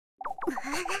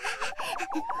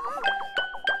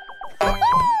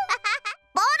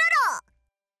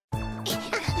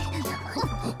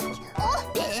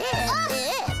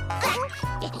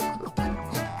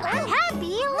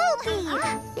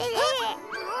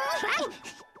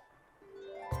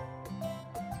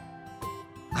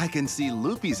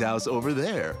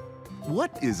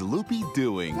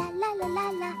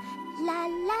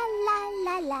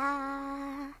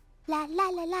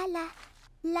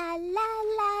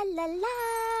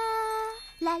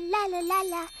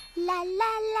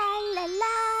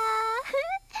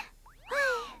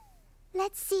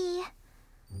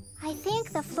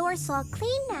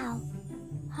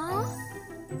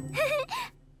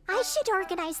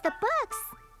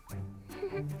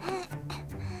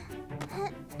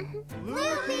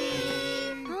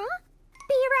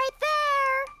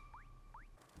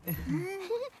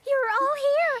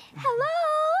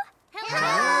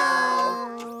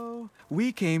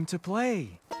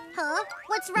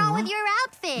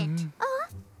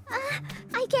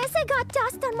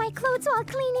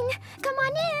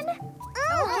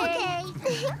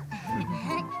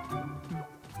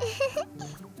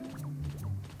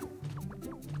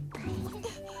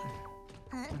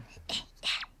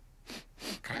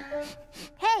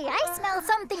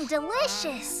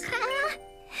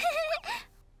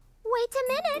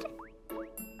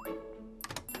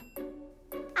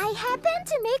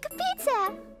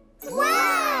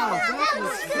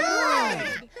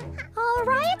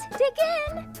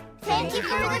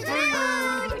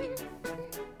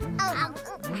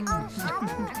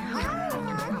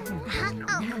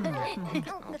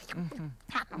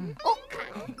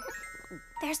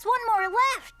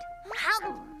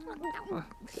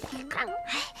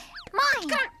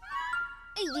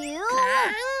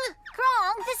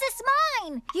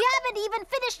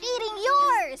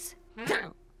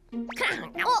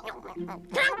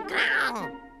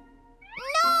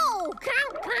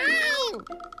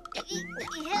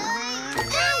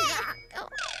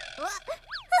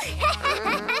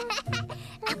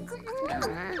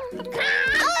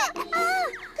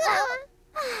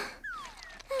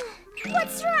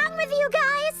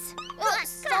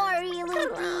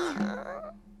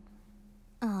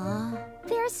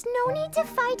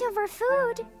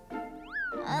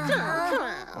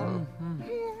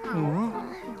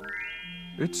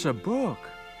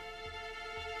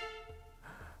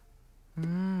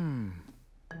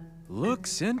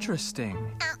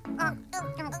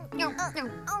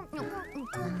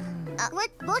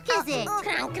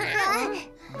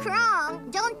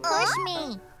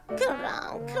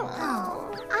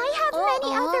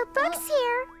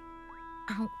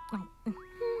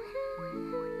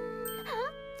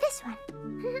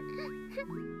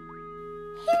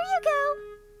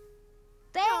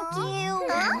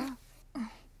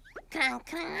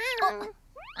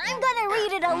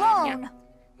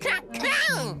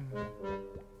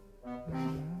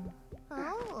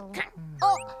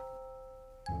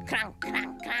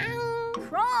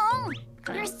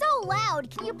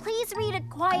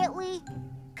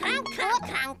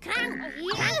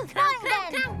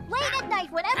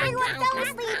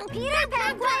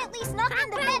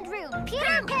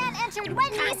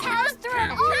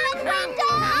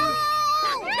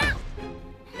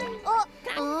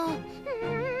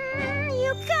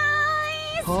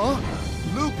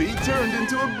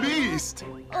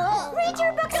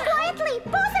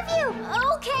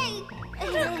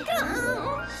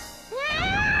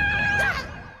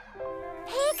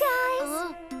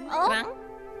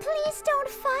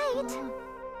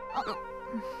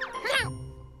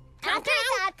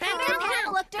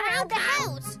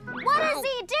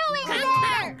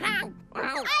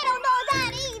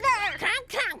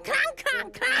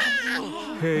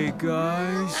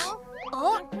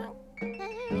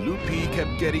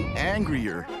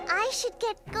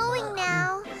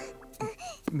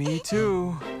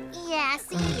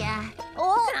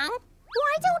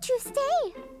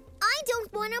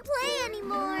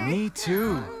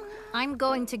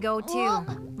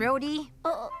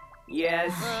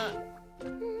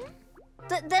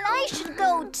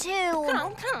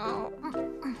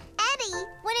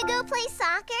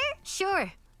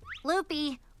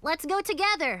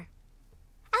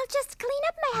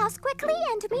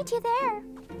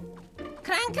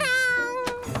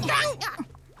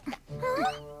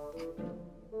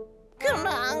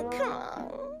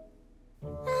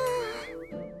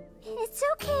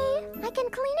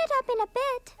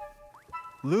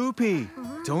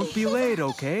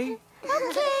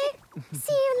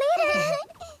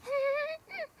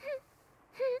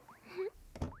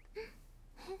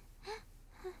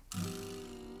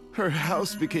Her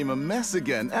house became a mess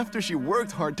again after she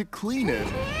worked hard to clean it.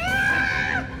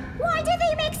 Why did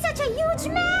they make such a huge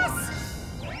mess?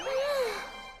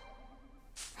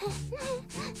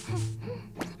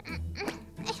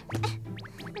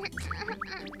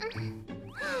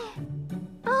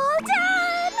 All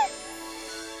done!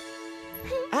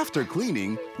 After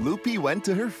cleaning, Loopy went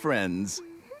to her friends.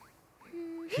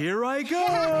 Here I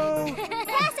go!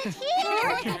 Pass it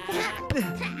here!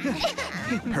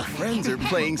 Her friends are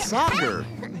playing soccer.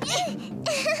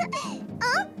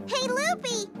 Oh, hey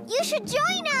Loopy, you should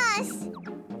join us!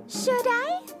 Should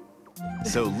I?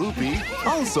 So Loopy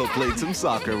also played some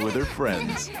soccer with her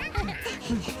friends.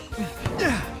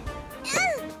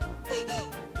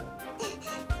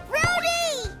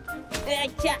 Rudy!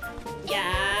 Gotcha!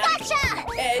 Yeah! Gotcha!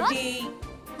 Eddie!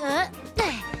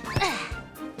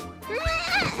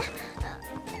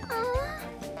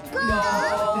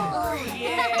 Go!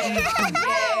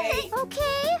 Yay!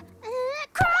 Okay.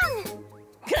 Crong!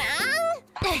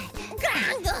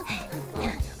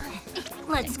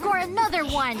 Let's score another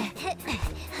one.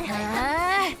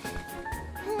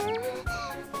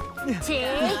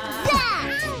 Take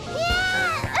that!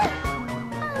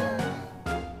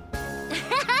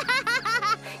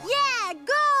 Yeah,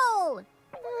 goal!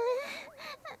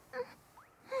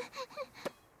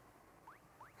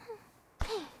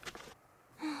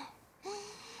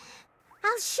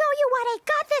 I'll show you what I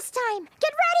got this time.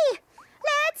 Get ready.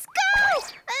 Let's go.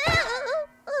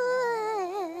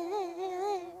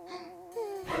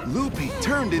 Loopy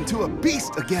turned into a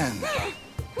beast again.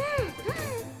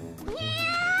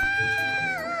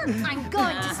 I'm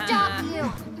going to stop you.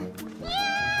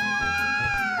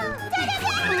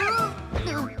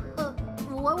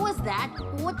 What was that?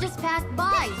 What just passed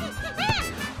by?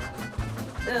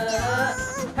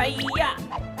 Hiya!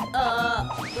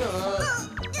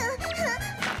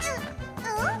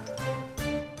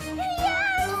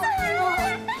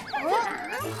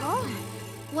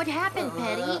 What happened,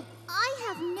 Petty? I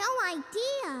have no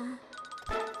idea.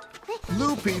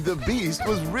 Loopy the beast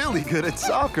was really good at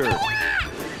soccer.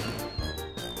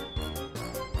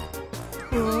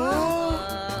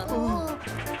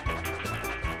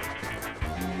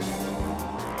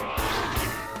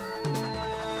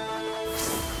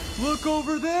 Look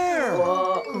over there!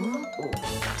 Wow!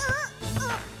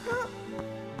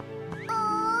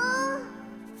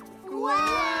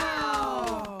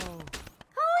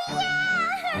 Oh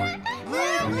yeah!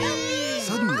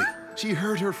 Suddenly, she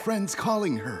heard her friends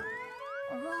calling her.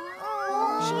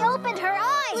 She opened her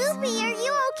eyes. Loopy, are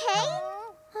you okay?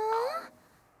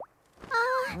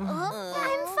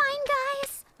 I'm fine,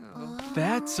 guys.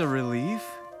 That's a relief.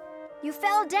 You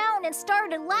fell down and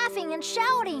started laughing and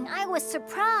shouting. I was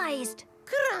surprised.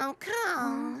 Crong,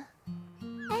 crong.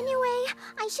 Anyway,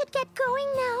 I should get going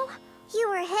now. You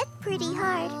were hit pretty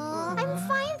hard. I'm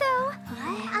fine, though.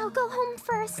 I'll go home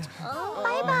first.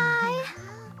 Bye-bye.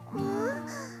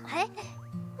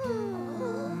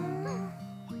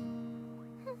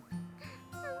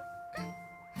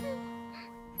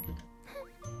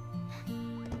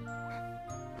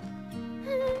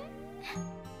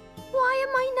 Why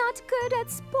am I not good at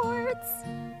sports?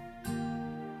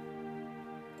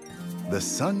 The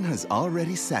sun has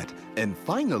already set, and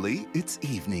finally, it's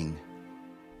evening.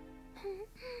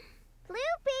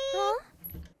 Loopy! Huh?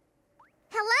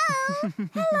 Hello?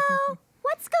 Hello.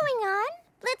 What's going on?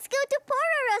 Let's go to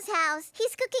Pororo's house.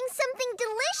 He's cooking something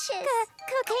delicious.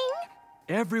 Cooking?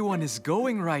 Everyone is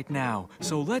going right now,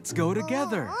 so let's go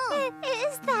together.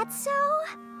 Is that so?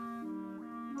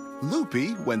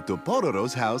 Loopy went to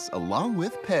Pororo's house along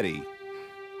with Petty.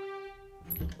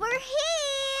 We're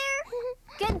here!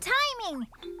 Good timing.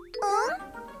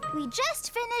 We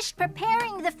just finished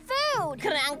preparing the food.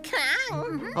 Crong,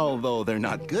 crong! Although they're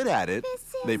not good at it,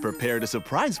 they prepared a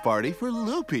surprise party for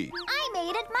Loopy. I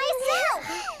made it myself.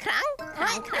 Crong,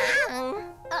 crong, crong!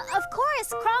 Of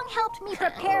course, Crong helped me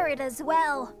prepare it as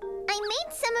well. I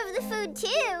made some of the food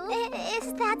too.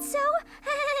 Is that so?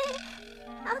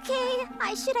 Okay,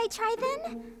 should I try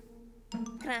then?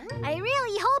 Crong! I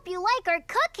really hope you like our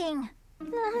cooking.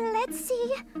 Let's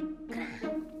see.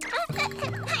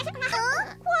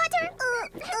 Water!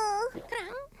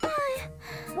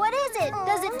 What is it?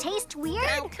 Does it taste weird?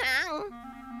 Crong, crong!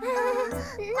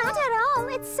 Not at all.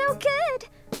 It's so good.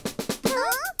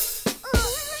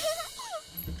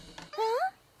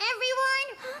 Everyone,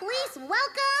 please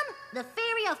welcome the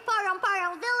fairy of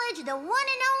Pororo Village, the one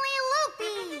and only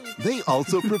Loopy. They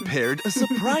also prepared a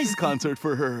surprise concert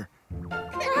for her.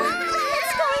 What's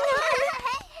going on?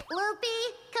 Loopy,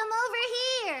 come over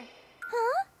here.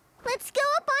 Huh? Let's go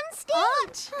up on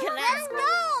stage. Let's go.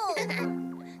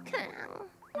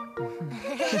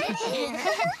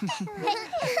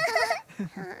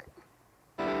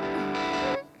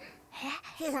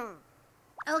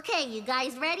 Okay, you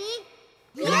guys ready?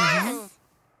 Yes!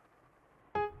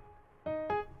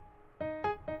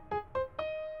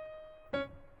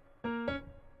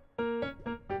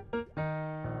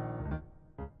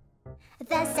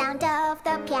 The sound of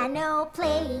the piano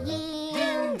playing.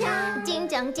 Ding dong, ding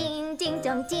dong, ding, ding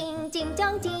dong, ding, ding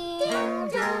dong, ding. Ding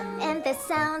dong. And the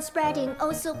sound spreading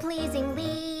oh so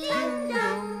pleasingly. Ding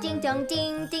dong, ding dong,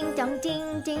 ding, ding dong,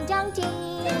 ding, ding dong,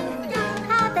 ding. Ding dong.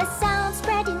 How the sound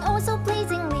spreading oh so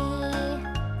pleasingly.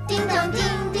 Ding dong,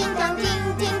 ding, ding dong,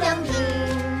 ding, ding dong,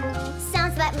 ding.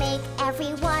 Sounds that make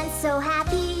everyone so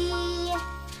happy.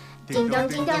 Ding dong,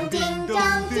 ding dong, ding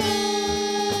dong,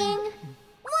 ding.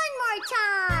 One more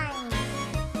time.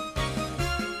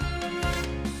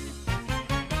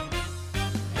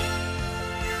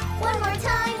 One more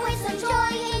time with some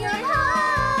joy in your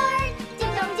heart.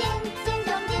 Ding dong ding, ding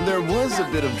dong ding. There was a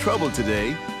ding bit of dong, trouble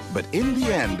today, but in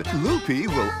the end, Loopy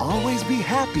will always be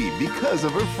happy because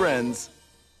of her friends.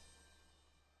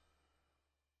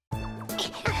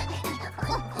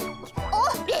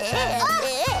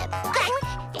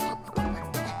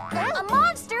 A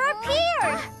monster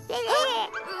appeared.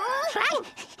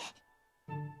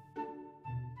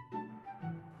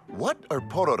 What are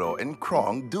Pororo and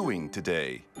Crong doing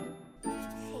today?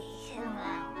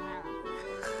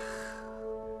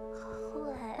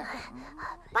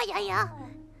 Bayaya.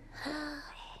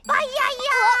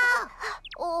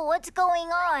 Oh, what's going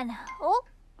on? Oh,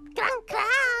 Crong,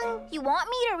 crong. you want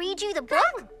me to read you the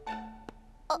book?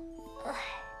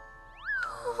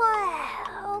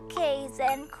 Okay,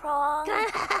 then, Crong.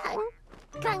 Crong.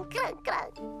 Crong, crong,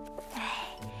 crong.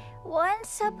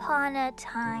 Once upon a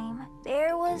time,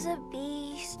 there was a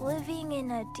beast living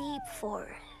in a deep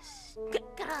forest.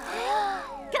 Crong.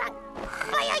 Crong.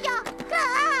 Bayaya.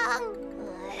 Crong.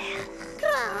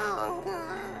 Crong.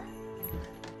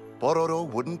 Pororo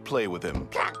wouldn't play with him,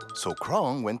 Crong. so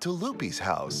Crong went to Loopy's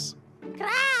house.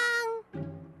 Crong.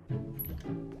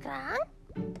 Crong.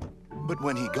 But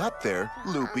when he got there,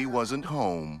 Loopy wasn't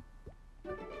home.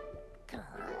 Crong.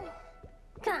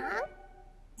 Crong.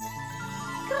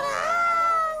 Crong.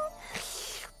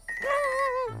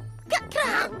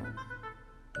 Crong.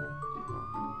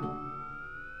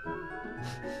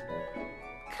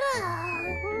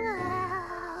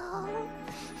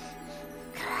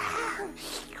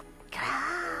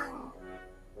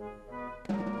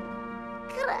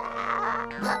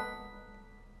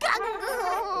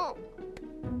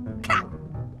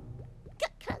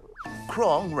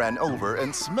 Crong ran over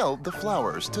and smelled the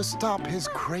flowers to stop his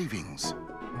cravings.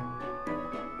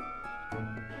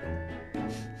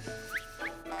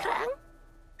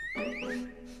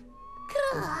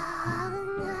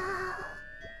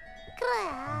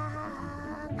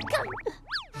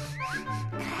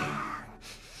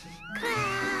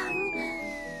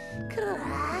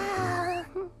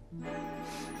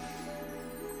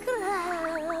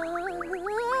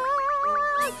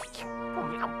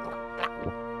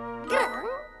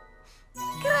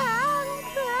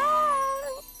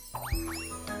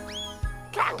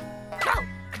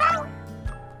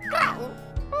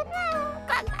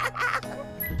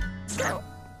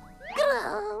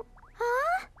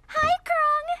 Hi,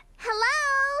 Crong. Hello.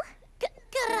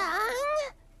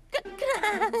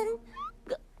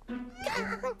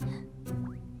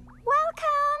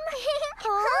 Welcome.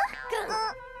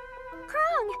 Huh?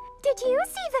 Crong, did you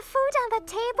see the food on the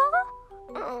table?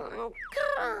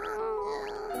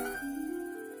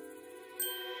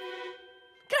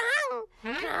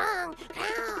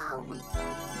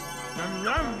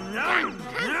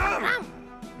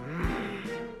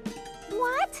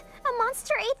 What? A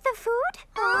monster ate the food?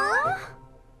 Huh?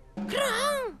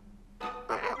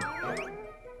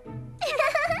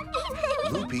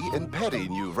 Loopy and Petty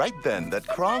knew right then that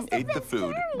Crong ate the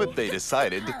food, but they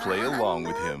decided to play along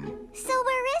with him. So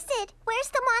where is it? Where's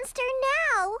the monster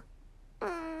now?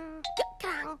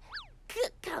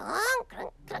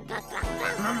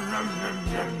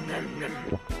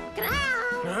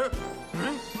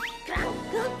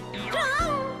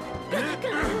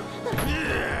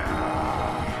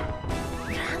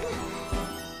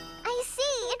 I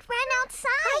see. It ran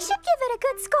outside. I should give it a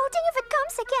good scolding if it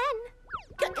comes again.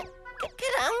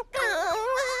 Okay, bye.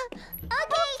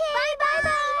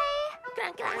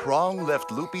 Crong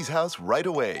left Loopy's house right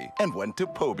away and went to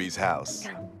Poby's house.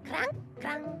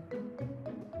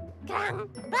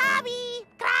 Bobby!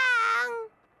 Crong!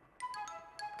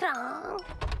 Crong!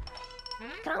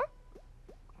 Crong!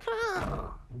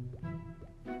 Crong!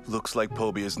 Looks like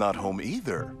Poby is not home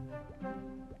either.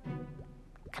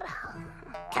 Crong!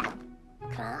 Crong!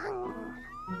 Crong!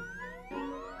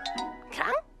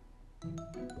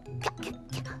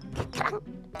 Crong.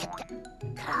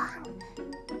 Crong.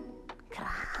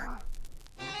 Crong.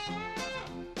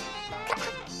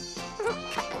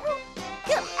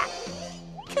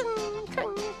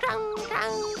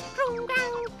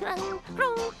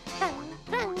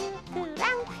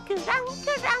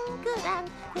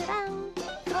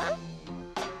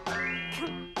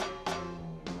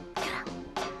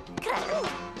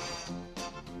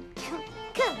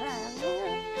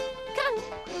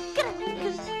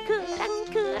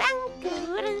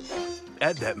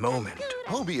 At that moment,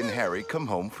 Hobie and Harry come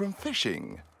home from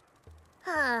fishing.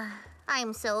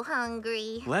 I'm so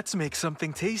hungry. let's make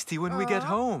something tasty when we get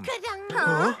home.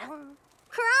 Huh?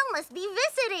 Crong must be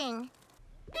visiting.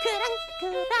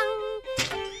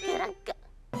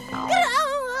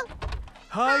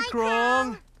 Hi,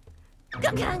 Crong.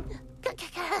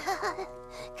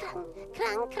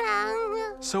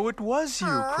 So it was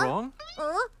you, Crong.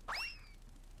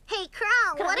 Hey,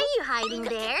 Crong, what are you hiding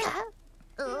there?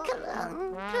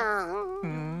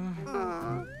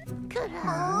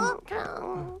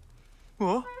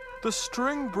 Oh, the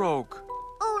string broke.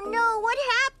 Oh no, what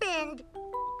happened?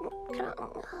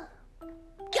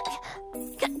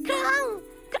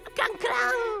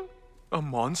 A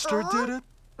monster did it?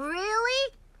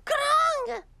 Really?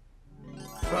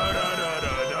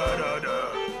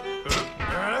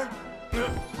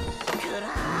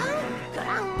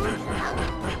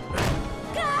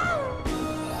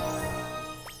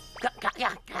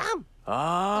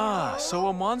 Ah, so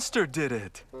a monster did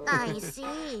it. I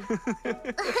see.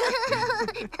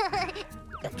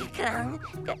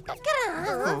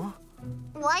 Oh,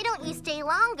 Why don't you stay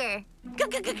longer?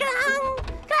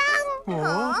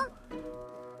 oh.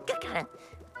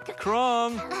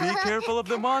 Crong, be careful of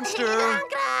the monster.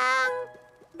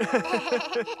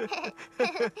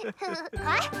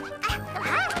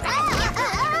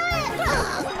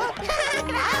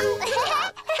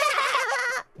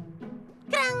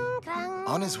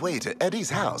 On his way to Eddie's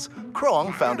house,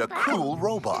 Crong found a cool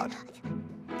robot.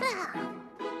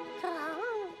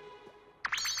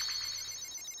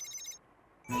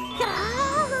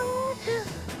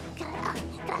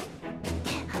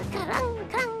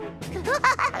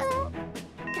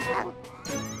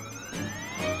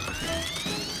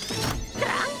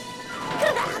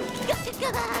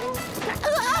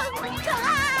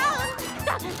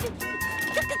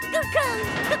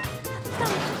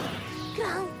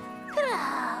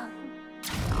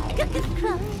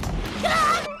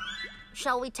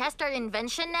 Shall we test our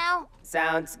invention now?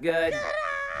 Sounds good.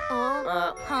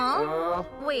 Huh?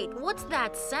 Wait, what's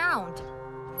that sound?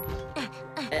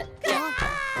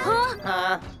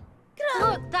 Huh?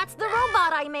 Look, that's the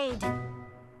robot I made.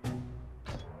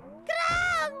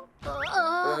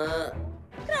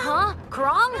 Huh?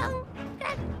 Crong?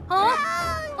 Huh?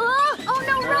 Oh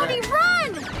no, Rhodey,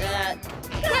 run!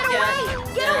 Get away!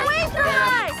 Get away from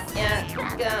us!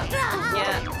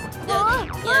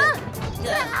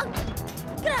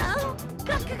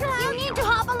 You need to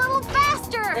hop a little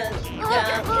faster!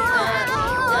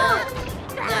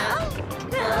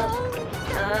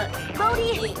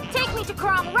 Rhodey, take me to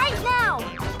Crong right now!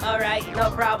 All right,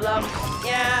 no problem.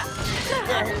 Yeah.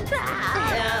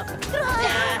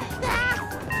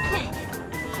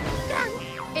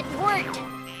 It worked!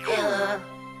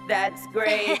 That's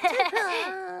great.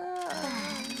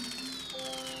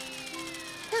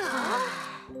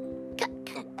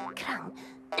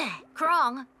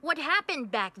 Crong, what happened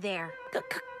back there?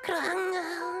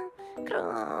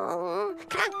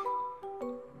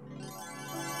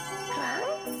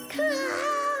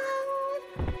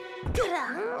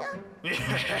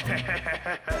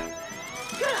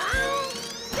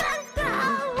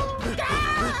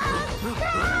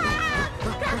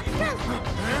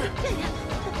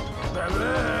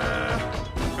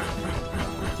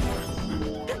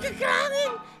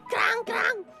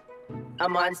 A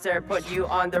monster put you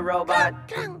on the robot.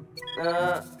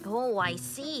 Oh, I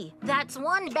see. That's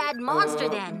one bad monster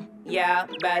then. Yeah,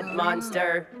 bad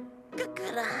monster.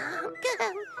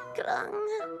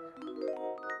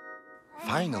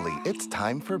 Finally, it's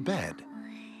time for bed.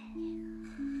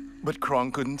 But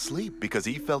Crong couldn't sleep because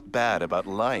he felt bad about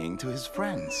lying to his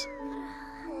friends.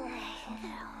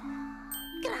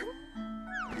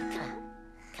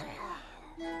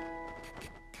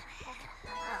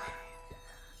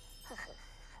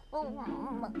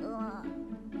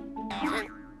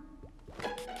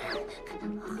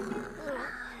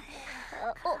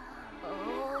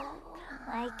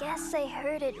 I guess I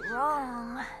heard it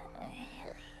wrong.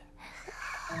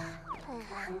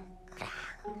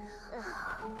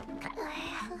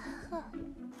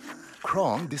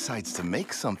 Crong decides to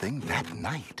make something that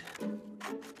night.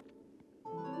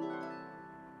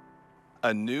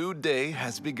 A new day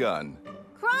has begun.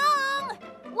 Crong!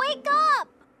 Wake up!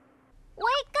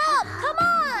 Wake up! Come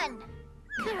on!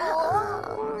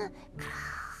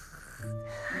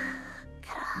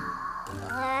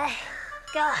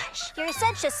 Gosh, you're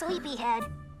such a sleepyhead.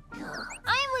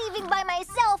 I'm leaving by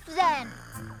myself then.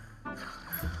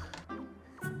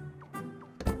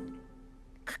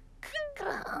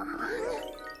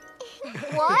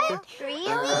 What?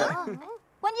 Really?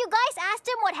 When you guys asked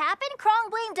him what happened, Crong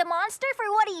blamed a monster for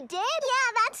what he did?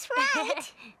 Yeah, that's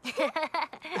right.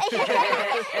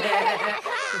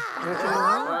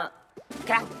 Crong,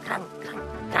 crong, crong,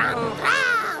 crong,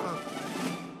 crong.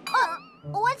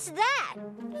 What's that?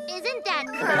 Isn't that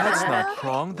That's not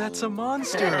Crong, that's a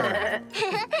monster.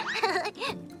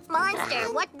 Monster,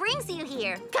 what brings you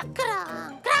here? Crong,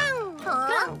 crong,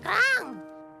 crong, crong.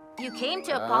 You came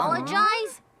to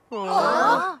apologize?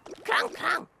 Crong,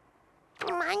 crong.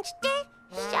 Monster,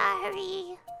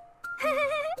 sorry.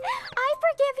 I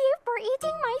forgive you for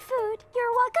eating my food.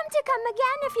 You're welcome to come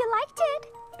again if you liked it.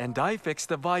 And I fixed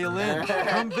the violin.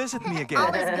 Come visit me again.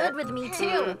 Always good with me,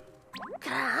 too.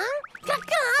 Crong, crong,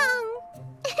 crong.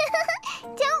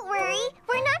 Don't worry,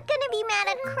 we're not gonna be mad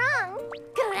at Crong.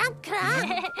 Crong, crong.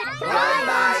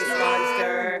 Bye-bye,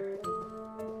 monster.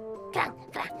 Crong,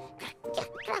 crong, crong,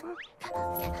 crong.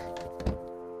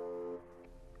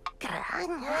 Crong,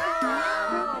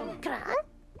 crong.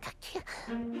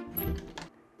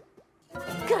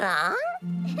 Crong.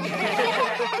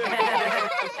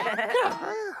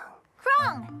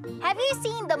 Crong, have you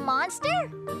seen the monster?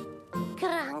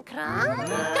 Crong, crong,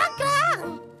 crong,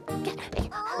 crong.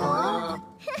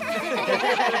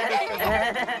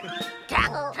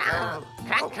 Crong, crong,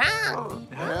 crong, crong.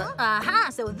 Aha,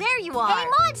 so there you are. Hey,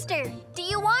 monster, do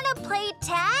you want to play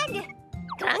tag?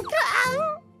 Crong,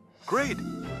 crong. Great,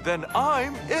 then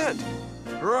I'm it.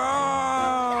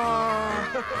 Roar!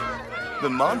 The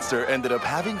monster ended up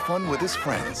having fun with his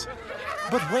friends.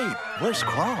 But wait, where's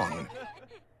Crong?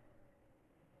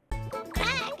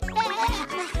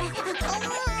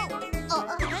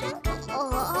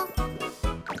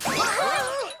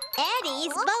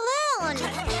 Eddie's balloon.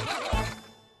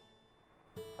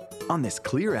 On this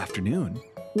clear afternoon,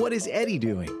 what is Eddie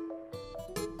doing?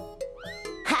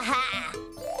 Ha-ha!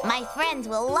 My friends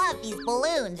will love these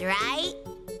balloons, right?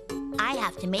 I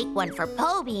have to make one for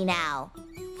Poby now.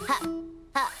 Ha,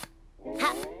 ha,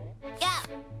 ha, yeah.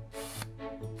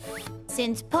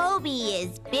 Since Poby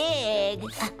is big,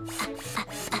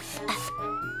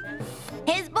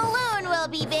 his balloon will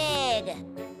be big.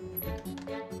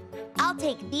 I'll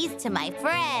take these to my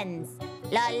friends.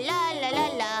 La la la la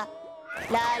la.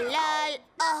 La la.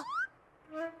 Oh.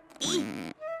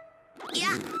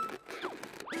 Yeah.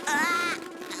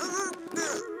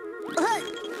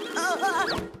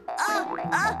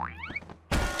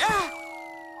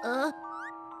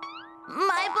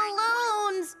 My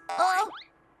balloons!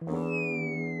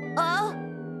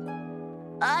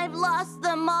 I've lost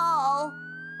them all.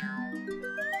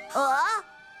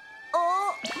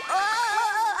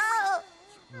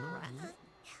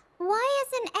 Why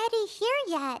isn't Eddie here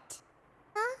yet?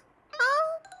 Huh?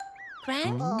 Oh.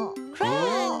 Crong?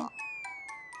 Crong?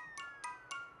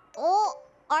 Oh,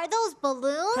 are those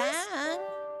balloons? Crong?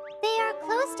 They are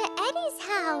close to Eddie's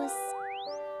house.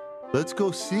 Let's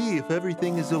go see if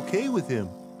everything is okay with him.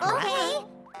 Okay.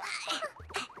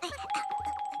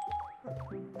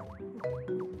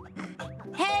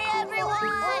 Hey,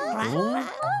 everyone!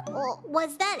 Oh,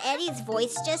 was that Eddie's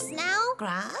voice just now?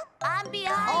 Crong? I'm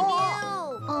behind you.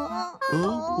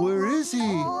 Oh, where is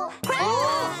he?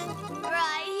 Crong!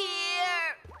 Right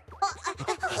here.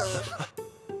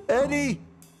 Eddie,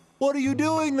 what are you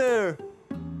doing there?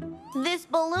 This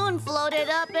balloon floated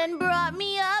up and brought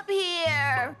me up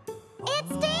here.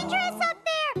 It's dangerous up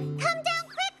there. Come down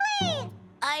quickly.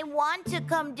 I want to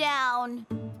come down.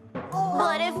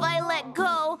 But if I let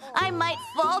go, I might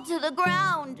fall to the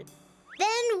ground.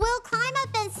 Then we'll climb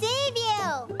up and save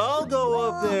you. I'll go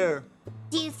up there.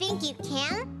 Do you think you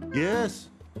can? Yes.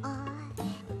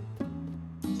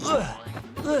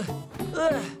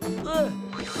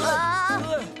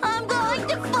 I'm going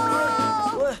to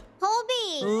fall.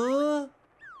 Colby,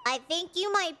 I think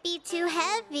you might be too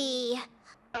heavy.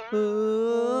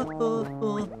 I'll go.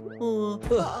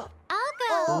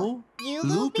 Oh, You,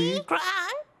 Loopy. Loopy?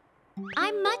 Crong?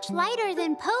 I'm much lighter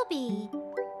than Poby.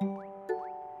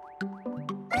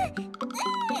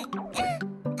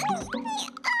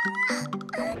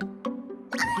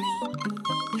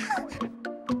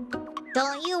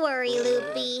 Don't you worry,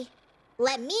 Loopy.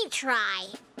 Let me try.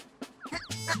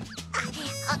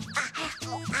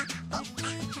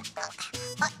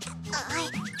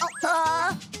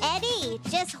 Eddie,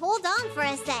 just Just hold on for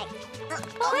a sec.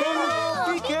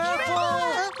 Be careful!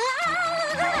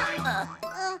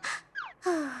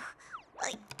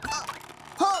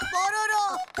 Oh,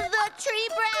 Pororo, the tree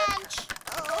branch!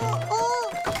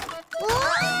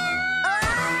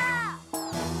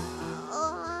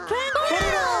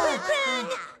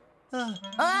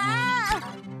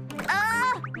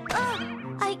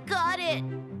 I got it.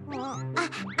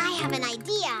 I have an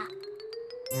idea.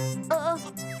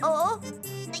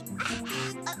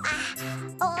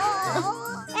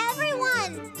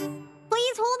 Everyone,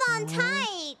 please hold on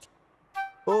tight.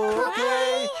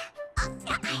 Okay.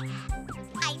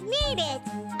 I made it.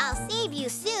 I'll save you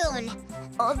soon.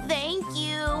 Oh, thank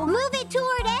you. Move it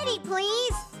toward Eddie,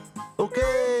 please.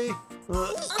 Okay.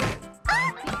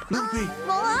 Loopy.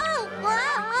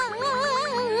 Right.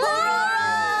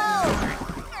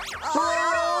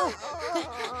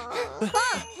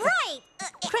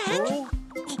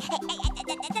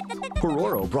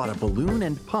 Pororo brought a balloon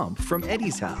and pump from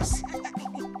Eddie's house.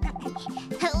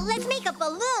 Let's make a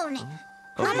balloon.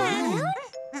 A balloon?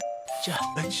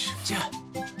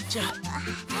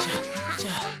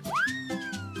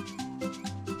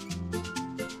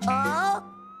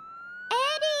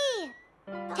 Eddie,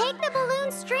 take the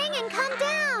balloon string and come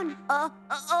down.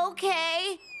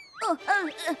 Okay.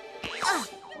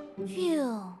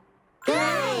 Phew.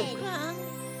 Good.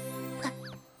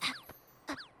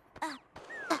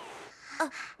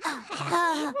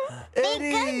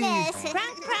 Eddie! Goodness.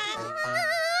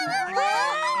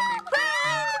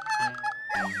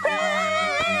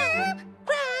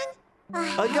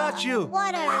 I got you.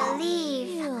 What a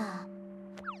relief.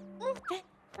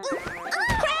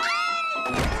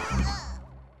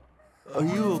 Are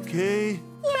you okay?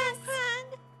 Yes.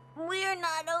 We're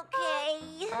not okay.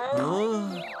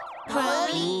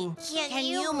 Poby, can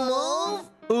you move?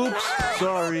 Oops,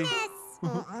 sorry.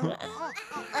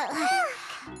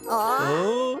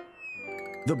 Oh?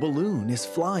 The balloon is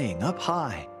flying up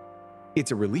high.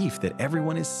 It's a relief that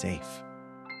everyone is safe.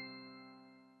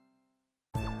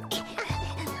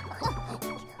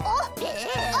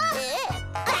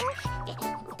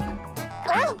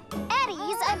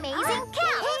 Eddie's amazing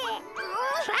cap.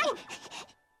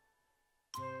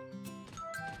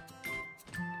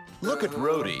 Look at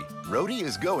Rhodey. Rhodey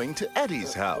is going to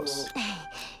Eddie's house.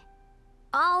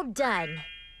 All done.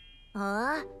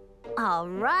 All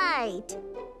right.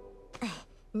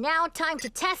 Now time to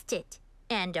test it.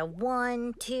 And a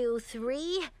 1, 2,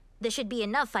 3. This should be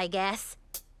enough, I guess.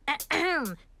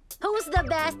 Who's the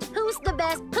best? Who's the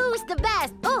best? Who's the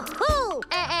best? Ooh-hoo!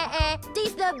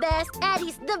 He's the best.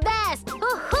 Eddie's the best.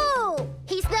 Ooh-hoo!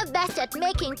 He's the best at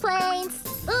making planes.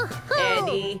 Ooh-hoo!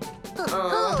 Eddie,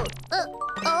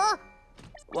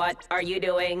 what are you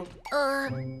doing?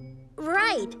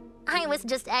 Right. I was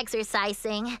just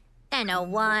exercising. And a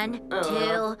 1,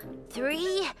 2,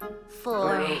 3,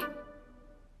 4.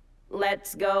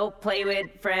 Let's go play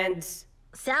with friends.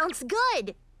 Sounds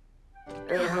good.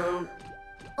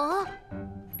 Oh,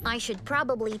 I should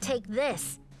probably take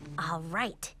this. All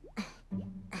right.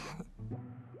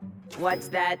 What's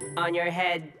that on your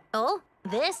head? Oh,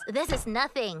 this is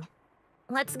nothing.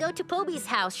 Let's go to Poby's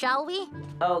house, shall we?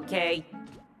 Okay.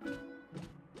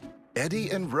 Eddie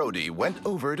and Rhodey went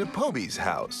over to Poby's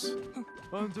house.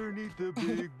 Underneath the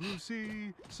big blue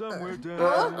sea, somewhere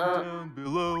down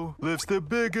below, lives the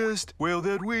biggest whale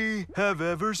that we have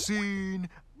ever seen.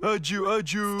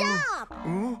 Adju. Stop!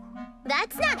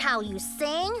 That's not how you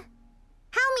sing.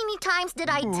 How many times did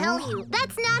I tell you?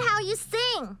 That's not how you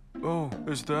sing. Oh,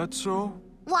 is that so?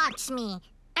 Watch me.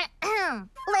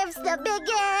 Lives the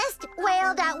biggest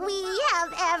whale that we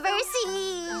have ever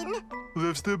seen.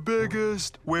 Lives the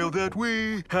biggest whale that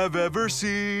we have ever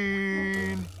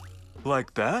seen.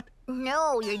 Like that?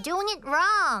 No, you're doing it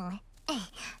wrong.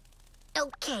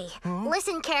 Okay,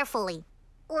 listen carefully.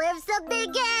 Lives the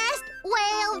biggest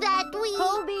whale that we...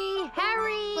 Poby,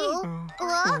 Harry!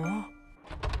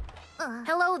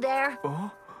 Hello there.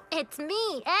 It's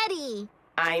me, Eddie.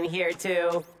 I'm here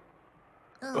too.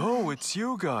 Oh, it's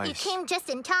you guys. You came just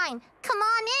in time. Come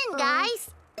on in,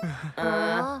 guys.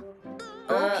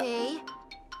 Okay.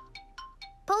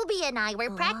 Poby and I were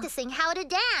practicing how to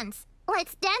dance.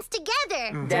 Let's dance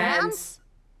together. Dance?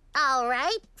 All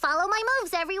right. Follow my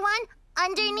moves, everyone.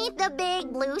 Underneath the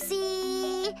big blue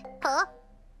sea.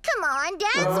 Come on,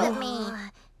 dance with me.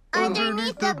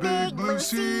 Underneath the big blue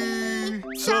sea.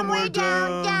 Somewhere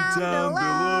down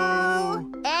below.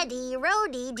 Eddie,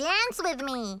 Rhodey, dance with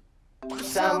me.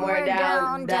 Somewhere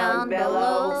down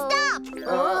below.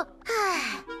 Stop!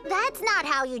 That's not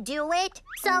how you do it.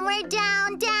 Somewhere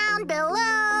down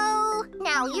below.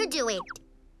 Now you do it.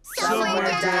 Somewhere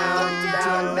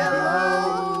down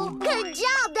below. Good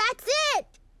job!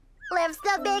 lives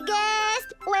the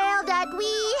biggest whale that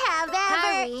we have ever...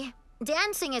 Harry,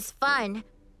 dancing is fun.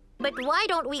 But why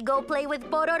don't we go play with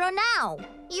Pororo now?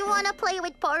 You want to play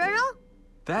with Pororo?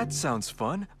 That sounds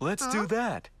fun. Let's do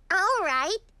that. All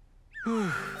right.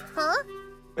 Huh?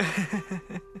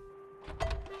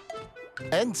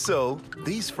 And so,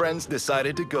 these friends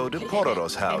decided to go to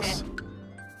Pororo's house.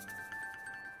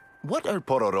 What are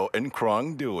Pororo and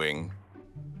Crong doing?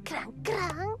 Crong,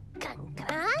 crong, crong,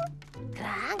 crong,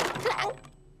 crong,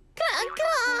 crong,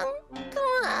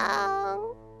 crong,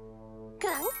 crong,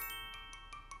 crong,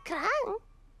 crong,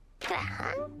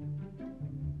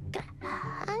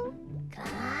 crong, crong,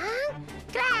 crong,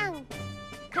 crong,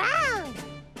 crong,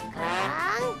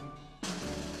 crong.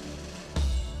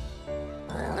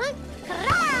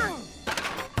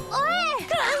 Oi!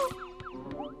 Crong,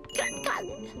 crong, crong,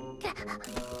 crong, crong,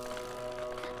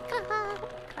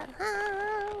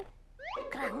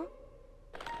 crong,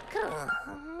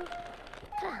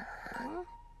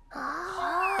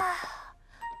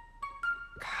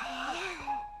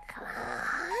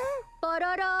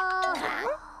 Pororo!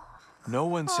 No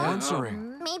one's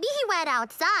answering. Maybe he went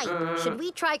outside. Should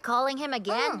we try calling him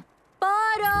again?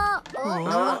 Poro!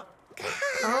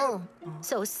 Oh,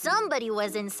 so somebody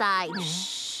was inside.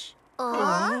 Shh.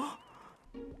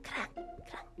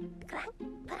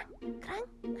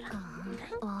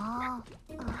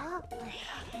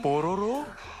 Pororo?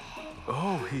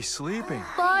 Oh, he's sleeping.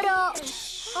 Poro!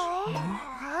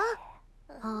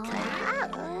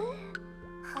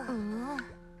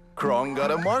 Crong got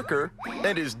a marker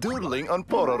and is doodling on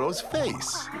Pororo's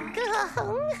face.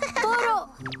 Poro!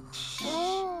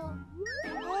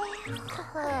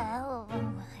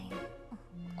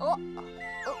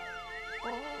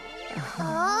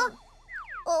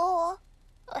 Oh,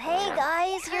 hey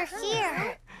guys, you're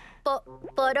here.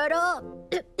 Pororo?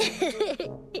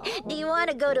 Do you want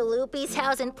to go to Loopy's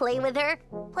house and play with her?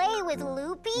 Play with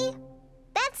Loopy?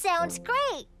 That sounds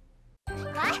great.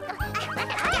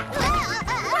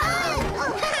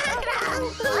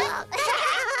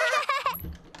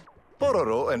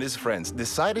 Pororo and his friends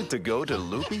decided to go to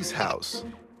Loopy's house.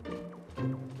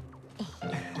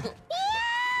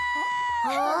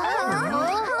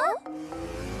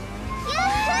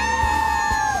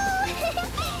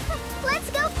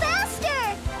 Let's go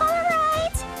faster! All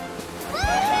right!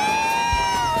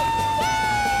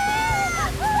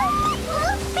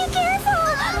 Be careful!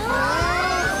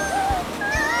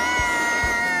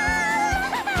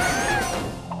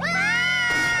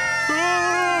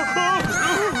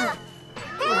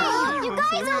 Hey, you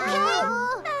guys okay?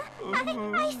 I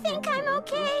think I'm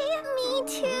okay. Me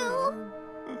too.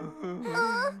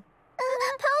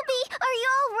 Poby, are you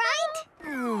all right?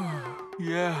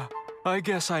 Yeah, I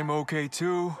guess I'm okay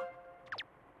too.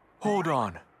 Hold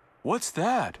on. What's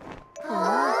that?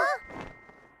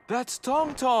 That's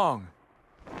Tong Tong.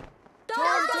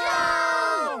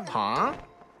 Huh?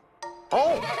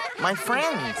 Oh, my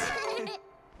friends!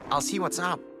 I'll see what's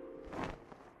up.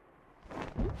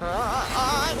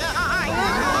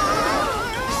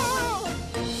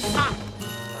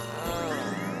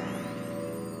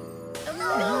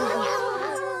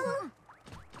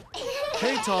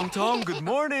 Hey, Tong Tong, good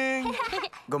morning.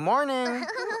 Good morning.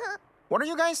 What are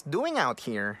you guys doing out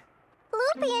here?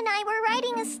 Loopy and I were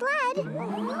riding a sled.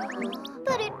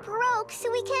 But it broke, so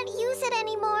we can't use it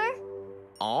anymore.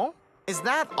 Oh? Is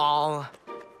that all?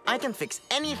 I can fix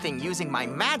anything using my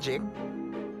magic.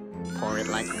 Pour it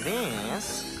like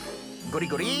this. Guri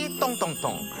guri tong tong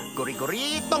tong. Guri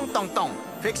guri tong tong tong.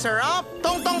 Fix her up,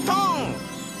 tong tong tong.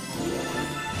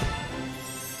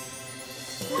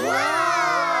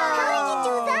 How did you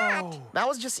do that? That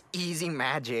was just easy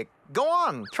magic. Go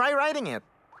on, try writing it.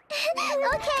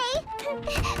 Okay.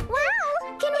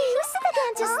 Wow, can we use the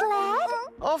dancer sled?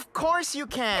 Of course you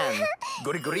can.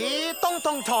 Guri guri tong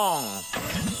tong tong.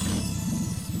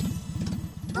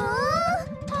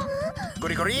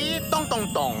 Guri guri tong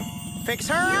tong tong. Fix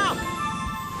her up.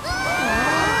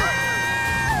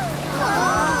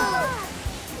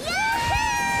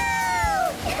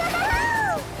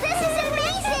 This is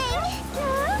amazing!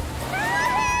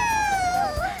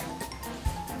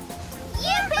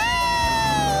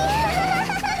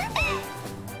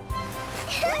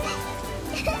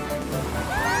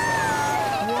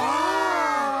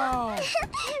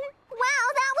 Wow,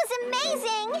 that was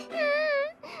amazing!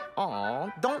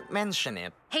 Oh, don't mention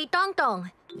it. Hey, Tong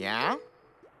Tong. Yeah?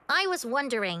 I was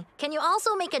wondering, can you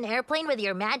also make an airplane with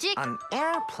your magic? An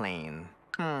airplane?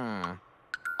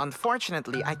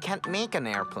 Unfortunately, I can't make an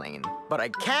airplane, but I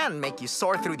can make you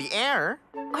soar through the air.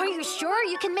 Are you sure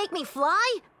you can make me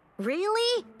fly?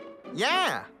 Really?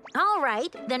 Yeah. All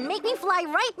right, then make me fly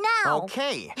right now.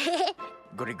 Okay.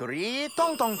 Goody goody,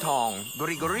 tong tong tong.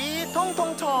 Goody goody, tong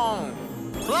tong tong.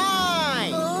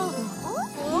 Fly!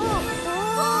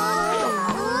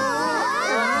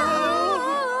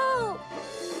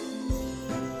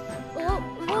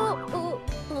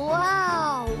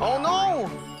 Wow! Oh no!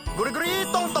 Goody goody,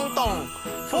 tong tong tong.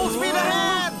 Full speed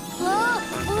ahead!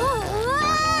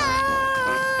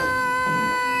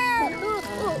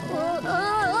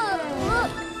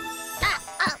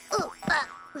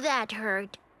 That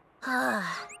hurt. Oh.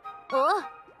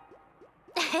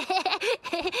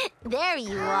 There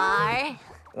you are.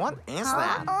 What is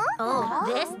that? Oh,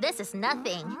 this is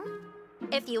nothing.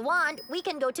 If you want, we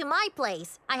can go to my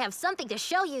place. I have something to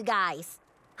show you guys.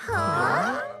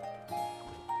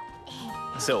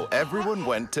 So everyone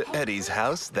went to Eddie's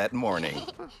house that morning.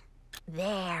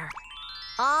 There.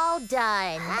 All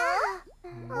done.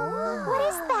 What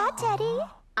is that, Eddie?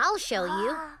 I'll show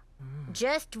you.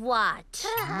 Just watch.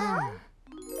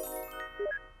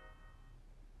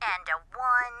 And a 1,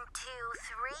 2,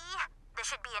 3. This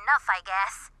should be enough, I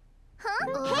guess.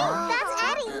 Hey, that's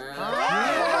Eddie.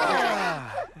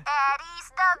 Eddie's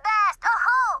the best.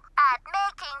 Ooh-hoo! At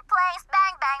making plays,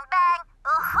 bang, bang, bang.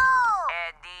 Ooh-hoo!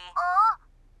 Eddie, Oh,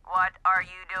 what are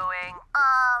you doing?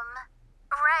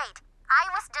 right. I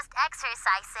was just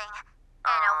exercising.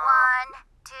 And a 1,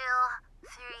 2,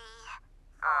 3,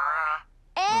 4.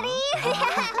 Eddie?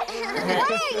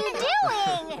 What are you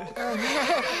doing?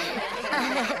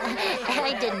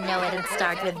 I didn't know it'd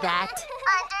start with that.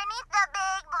 Underneath the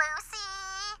big blue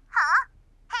sea. Huh?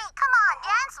 Hey, come on,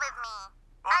 dance with me.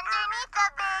 Underneath the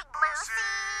big blue sea.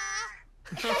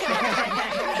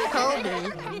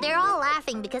 Colby, they're all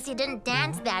laughing because you didn't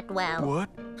dance that well. What?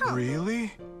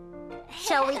 Really?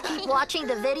 Shall we keep watching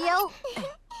the video?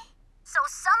 So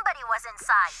somebody was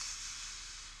inside.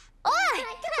 Oh,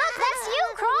 look, that's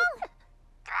you, Crong.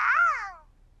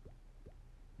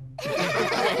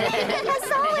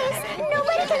 As always,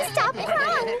 nobody can stop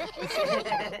Crong.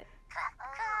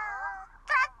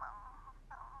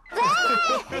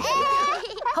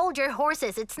 Hold your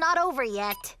horses, it's not over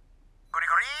yet. Goody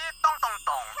goody, tong tong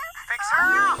tong. Fix her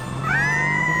up!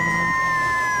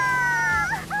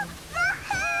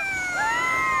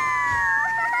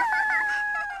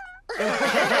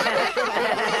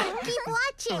 Keep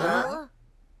watching.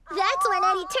 That's when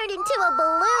Eddie turned into a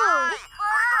balloon.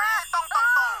 Goody goody, tong tong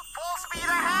tong. Full speed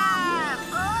ahead!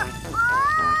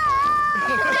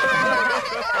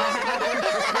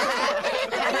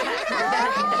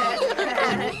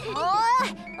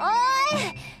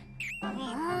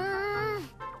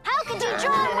 How could you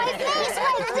draw on my face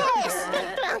like this?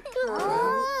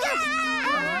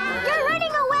 You're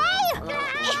running away?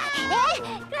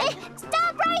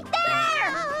 Stop right there!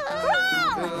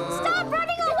 Crong! Stop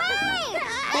running away!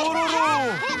 Pororo!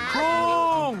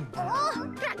 Crong!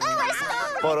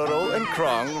 Pororo and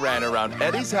Crong ran around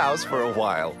Eddie's house for a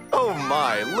while. Oh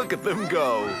my, look at them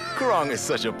go. Crong is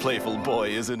such a playful boy,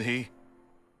 isn't he?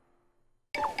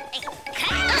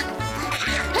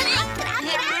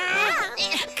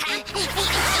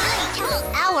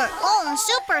 Our own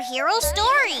superhero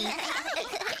story.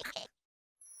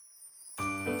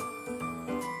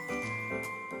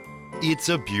 It's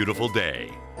a beautiful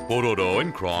day. Pororo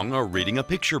and Crong are reading a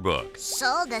picture book.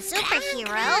 So the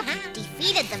superhero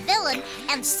defeated the villain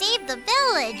and saved the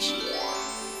village.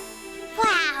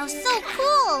 Wow, so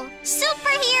cool!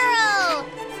 Superhero!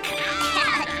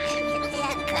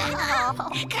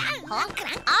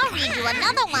 I'll read you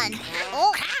another one.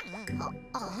 Oh.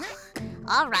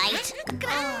 All right.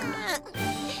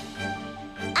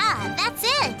 That's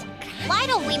it. Why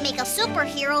don't we make a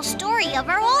superhero story of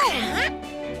our own?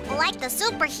 Like the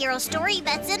superhero story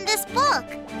that's in this book.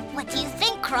 What do you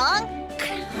think, Crong?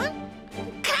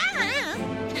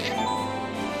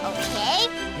 Okay,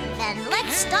 then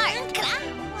let's start.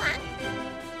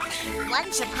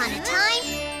 Once upon a time,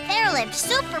 there lived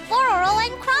Super Pororo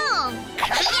and Crong.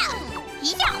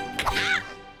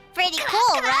 Pretty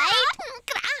cool, right?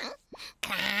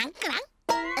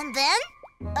 And then,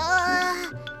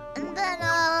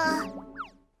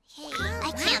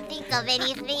 I can't think of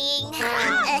anything.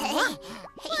 Hi, everyone.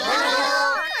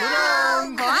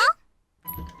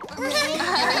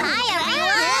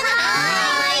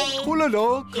 Hi.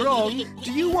 Pororo, Crong,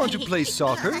 do you want to play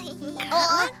soccer?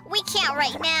 We can't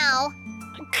right now.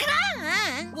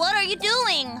 What are you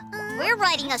doing? We're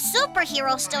writing a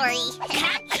superhero story.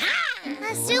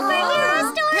 A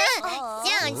superhero story?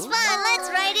 Sounds fun. Let's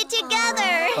write it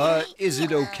together. Is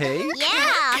it okay?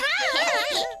 Yeah.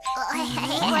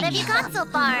 What have you got so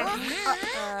far?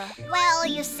 Well,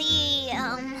 you see,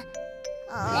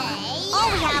 All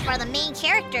we have are the main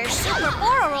characters, Super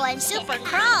Pororo and Super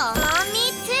Crong.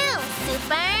 Me too,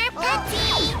 Super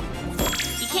Petty.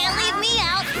 You can't leave me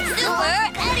out,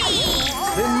 Super Eddie.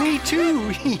 Then me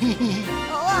too.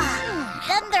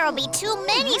 Then there'll be too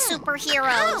many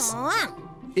superheroes.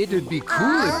 It'd be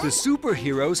cool if the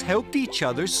superheroes helped each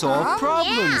other solve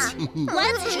problems.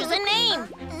 Let's choose a name.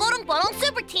 Porong Porong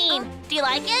Super Team. Do you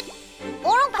like it?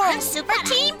 Porong Porong Super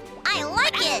Team? I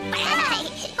like it.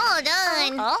 Hold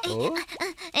on.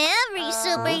 Every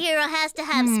superhero has to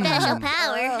have special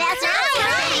power. That's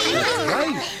right.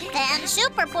 And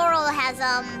Super Pororo has,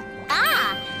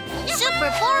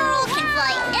 Super Pororo can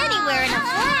fly anywhere in a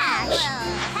flash.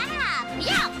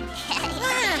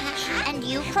 And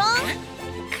you, Crong?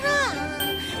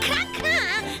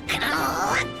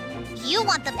 You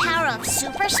want the power of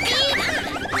super speed?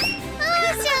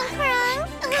 Awesome, Crong.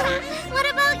 What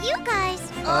about you guys?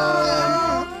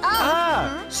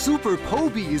 Super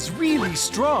Poby is really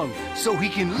strong, so he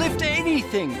can lift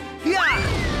anything.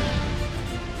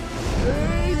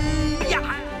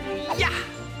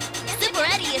 Super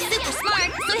Eddie is super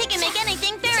smart, so he can make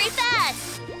anything very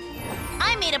fast.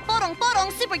 I made a Porong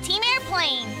Porong Super Team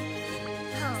airplane.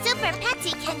 Super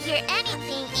Petty can hear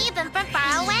anything, even from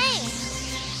far away.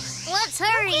 Let's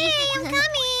hurry. Okay, I'm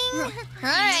coming. All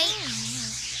right.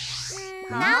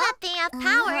 Now that they have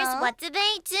powers, what do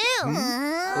they do?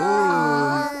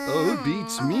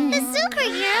 Beats me. The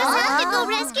superheroes have to go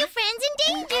rescue friends in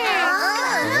danger.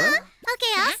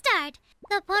 Okay, I'll start.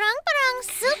 The Porong Porong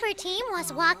Super Team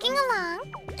was walking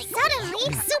along.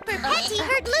 Suddenly, Super Petty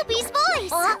heard Loopy's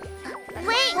voice.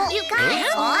 Wait, you guys,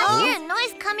 I hear a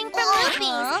noise coming from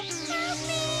Loopy's.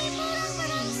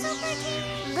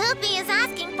 Loopy is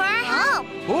asking for our help.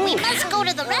 We must go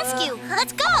to the rescue.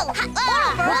 Let's go.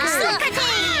 Super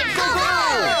Team, go!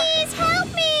 Please help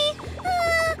me.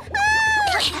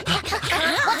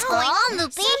 What's going on,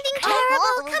 Loopy? Something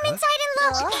terrible. Come inside and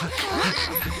look.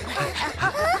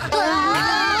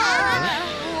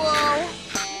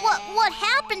 Whoa. What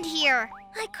happened here?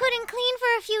 I couldn't clean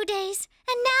for a few days,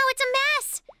 and now it's a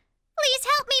mess. Please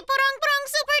help me, Porong Porong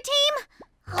Super Team.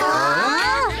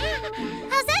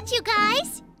 How's that, you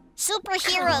guys?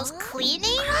 Superheroes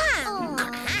cleaning?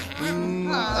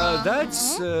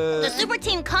 That's, The Super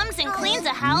Team comes and cleans a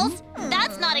house?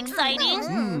 That's not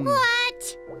exciting.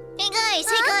 What? Hey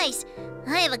guys,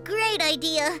 I have a great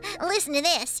idea. Listen to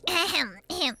this.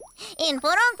 In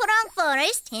Porong Porong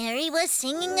Forest, Harry was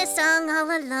singing a song all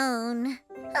alone.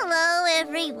 Hello,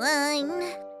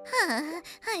 everyone.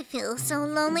 I feel so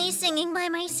lonely singing by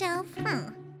myself.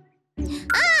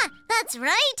 That's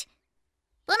right.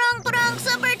 Porong Porong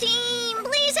Super Team,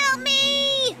 please help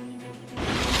me!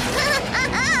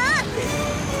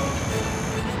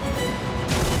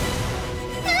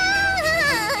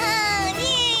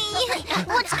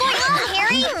 What's going on,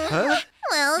 Harry?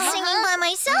 Well, singing by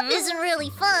myself isn't really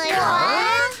fun.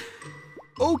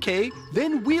 Okay,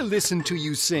 then we'll listen to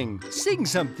you sing. Sing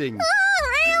something. Oh,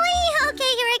 really?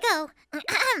 Okay, here I go.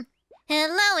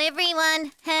 Hello,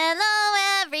 everyone. Hello,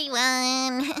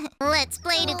 everyone. Let's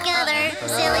play together.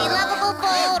 Silly, lovable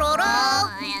Pororo.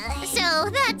 So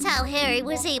that's how Harry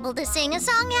was able to sing a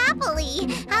song happily.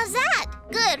 How's that?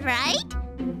 Good, right?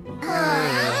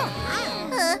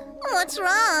 What's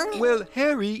wrong? Well,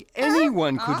 Harry,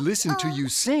 anyone could listen to you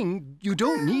sing. You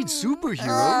don't need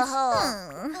superheroes.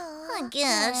 I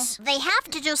guess. They have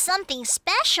to do something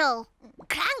special.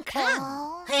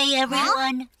 Hey,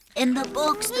 everyone. In the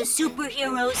books, the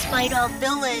superheroes fight off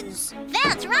villains.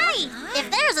 That's right! If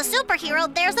there's a superhero,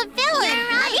 there's a villain! You're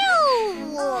right!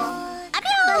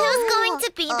 But who's going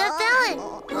to be the villain?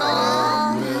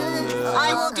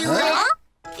 I will do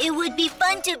it. It would be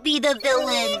fun to be the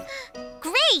villain.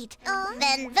 Great!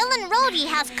 Then Villain Rhodey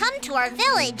has come to our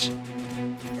village.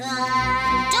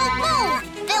 Don't move!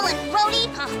 Villain Rhodey,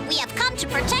 we have come to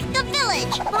protect the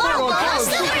village! Pororo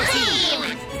Super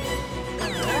Team!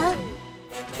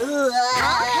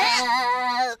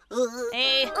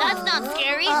 Hey, that's not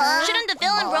scary. Shouldn't the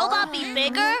villain robot be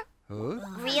bigger?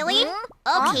 Really?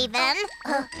 Okay, then.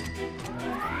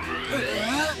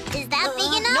 Is that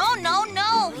big enough?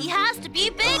 No. He has to be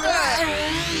bigger.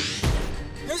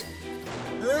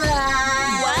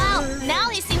 Wow, now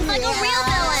he seems like a real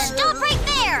villain. Stop right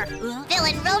there!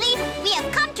 Villain Rhodey, we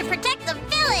have come to protect the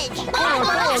village!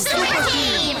 Pororo Super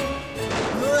Team!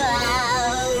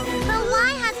 But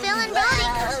why has Villain Rhodey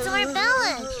come to our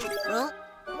village?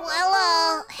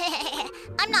 Well,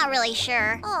 I'm not really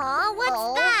sure. Aw, what's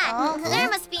that? There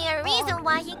must be a reason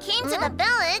why he came to the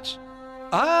village.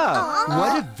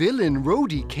 What if Villain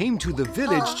Rhodey came to the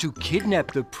village to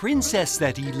kidnap the princess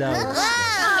that he loves?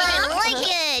 I don't like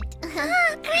it.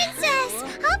 Princess!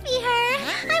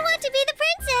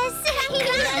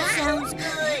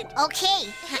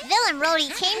 Okay, Villain Rhodey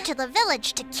came to the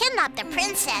village to kidnap the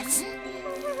princess.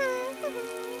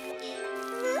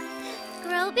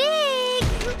 Grow big.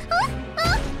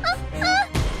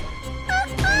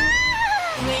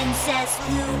 Princess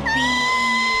Loopy.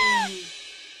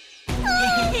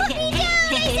 Put me down!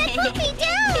 I said put me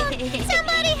down!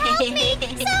 Somebody help me!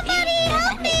 Somebody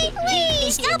help me,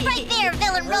 please! Stop right there,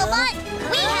 Villain Robot!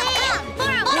 We have come for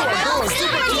a Pororo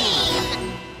Super Team!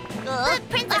 Put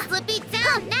Princess Loopy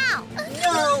down now!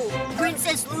 No!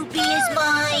 Princess Loopy is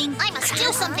mine! I must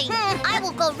do something! I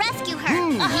will go rescue her!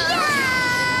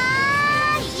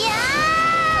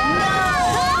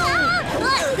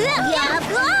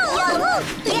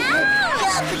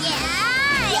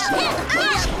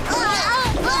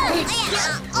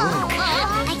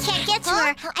 I can't get to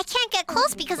her. I can't get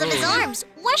close because of his arms.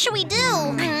 What should we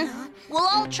do? We'll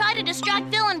all try to distract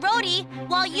Villain Rhodey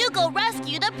while you go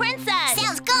rescue the princess.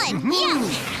 Sounds good.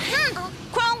 Yeah.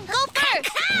 Crong, go first.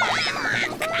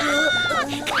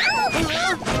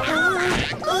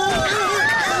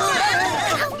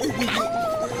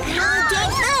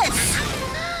 Take this!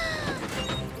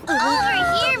 Over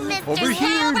here, Mr. Over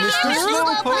here, Mr.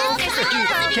 Slowpoke!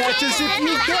 Catch us if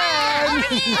you can!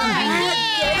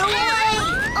 Get away!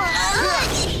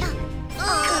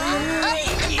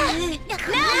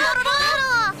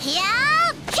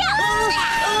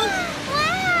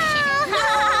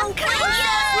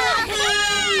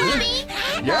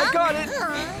 Yeah, I got it!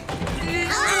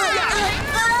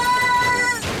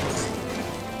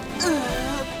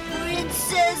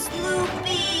 Princess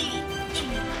Loopy!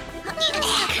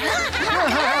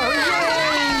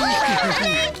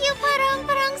 Thank you,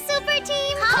 Pororo Super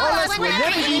Team! Call us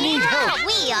whenever you need help!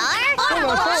 We are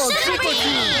Pororo Super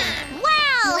Team!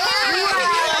 Wow!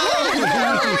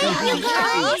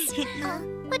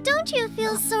 But don't you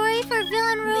feel sorry for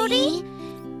Villain Rhodey?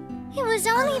 It was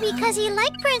only because he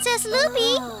liked Princess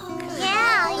Loopy.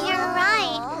 Yeah, you're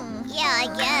right. Yeah, I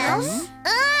guess.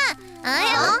 I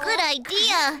have a good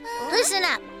idea. Listen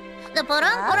up. The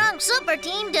Pororo Super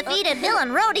Team defeated Villain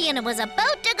Rhodey and was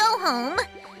about to go home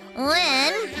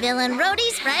when Villain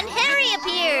Rhodey's friend Harry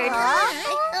appeared.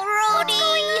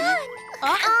 Rhodey!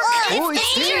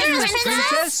 It's dangerous,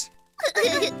 Princess!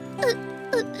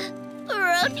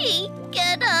 Rhodey,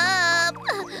 get up!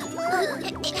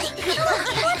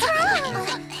 What's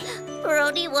wrong?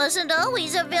 Rhodey wasn't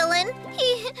always a villain.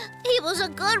 He was a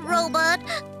good robot,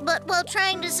 but while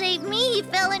trying to save me, he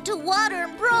fell into water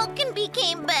and broke and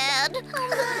became bad.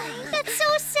 That's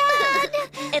so sad.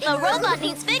 If a robot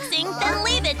needs fixing, then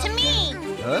leave it to me.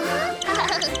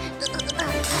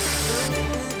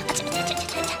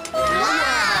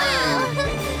 Wow!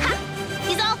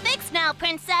 He's all fixed now,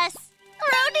 Princess.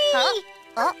 Rhodey!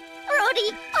 Huh?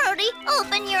 Rhodey,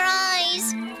 open your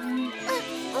eyes.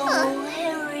 Oh,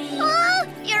 Harry. Oh,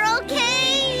 you're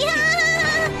okay.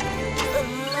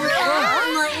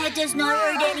 My head does not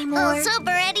hurt anymore. Oh,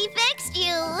 Super Eddie fixed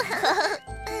you.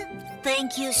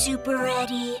 Thank you, Super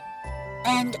Eddie.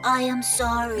 And I am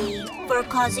sorry for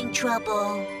causing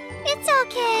trouble. It's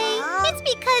okay. It's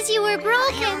because you were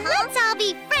broken. Let's all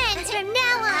be friends from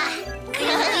now on.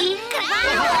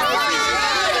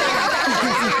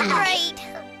 Great.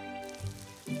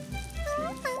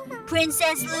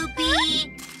 Princess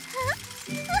Loopy.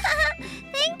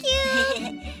 Thank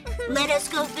you. Let us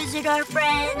go visit our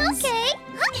friends. Okay.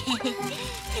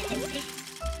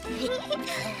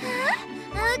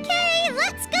 Okay,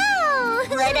 let's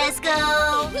go. Let us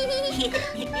go.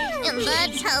 And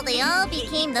that's how they all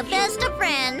became the best of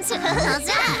friends. How's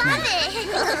that?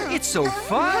 Love it. It's so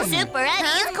fun! Super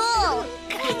Eddie is cool.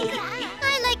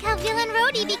 I like how Villain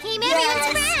Rhodey became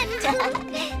everyone's friend.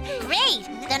 Great.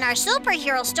 Then our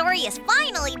superhero story is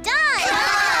finally done.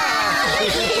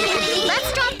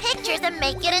 Let's draw pictures and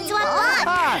make it into a book.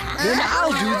 Then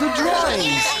I'll do the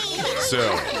drawings!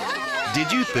 So,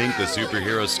 did you think the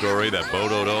superhero story that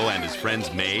Pororo and his friends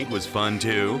made was fun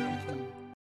too?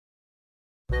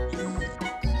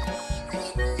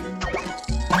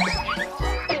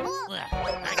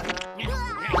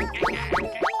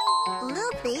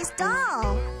 Loopy's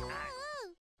doll.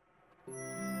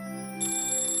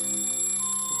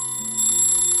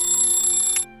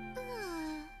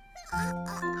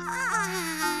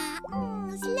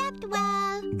 Slept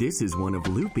well. This is one of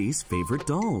Loopy's favorite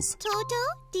dolls. Toto,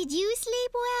 did you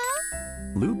sleep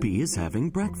well? Loopy is having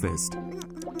breakfast.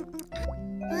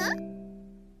 Huh?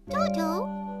 Toto,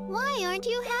 why aren't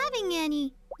you having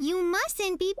any? You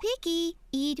mustn't be picky.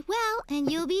 Eat well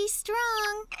and you'll be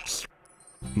strong.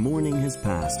 Morning has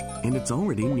passed, and it's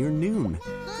already near noon.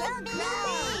 Come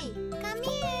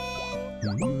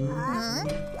in.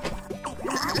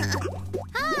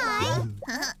 Hi.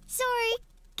 Sorry,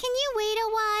 can you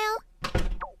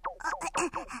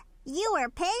You were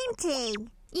painting.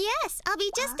 Yes, I'll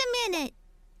be just a minute.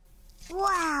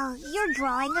 Wow, you're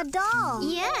drawing a doll.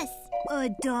 Yes. A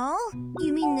doll?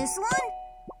 You mean this one?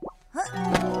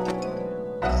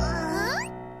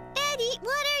 Eddie,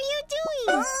 what are you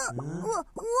doing? What?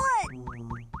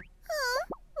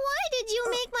 Why did you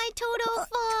make my Toto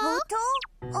fall? Toto?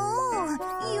 Oh,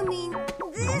 you mean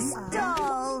this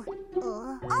doll.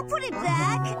 I'll put it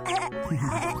back.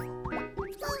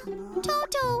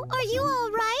 Toto, are you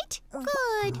all right?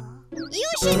 Good. You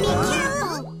should be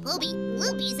careful.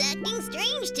 Loopy's acting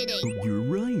strange today. You're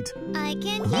right. I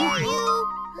can hear you.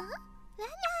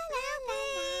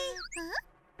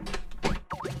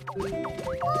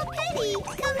 Oh, Penny,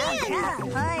 come in.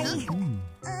 Hi.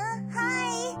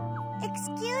 Hi.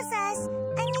 Excuse us.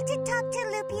 I need to talk to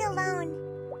Loopy alone.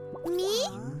 Me?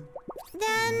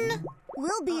 Then...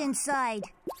 We'll be inside.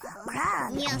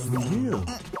 Yes. Yeah.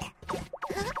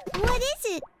 What is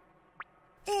it?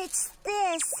 It's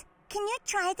this. Can you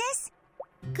try this?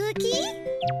 Cookie?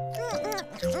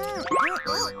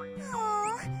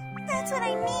 Oh, that's what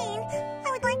I mean. I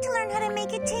would like to learn how to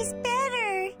make it taste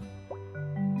better.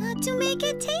 To make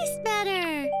it taste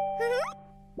better.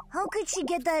 How could she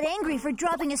get that angry for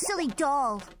dropping a silly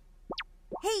doll?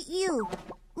 Hey, you.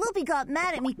 Loopy got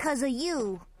mad at me because of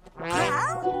you. Why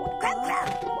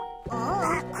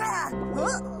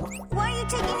are you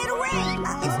taking it away?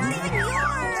 It's not even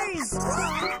yours!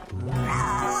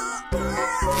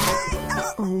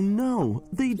 Oh no,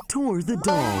 they tore the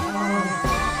doll.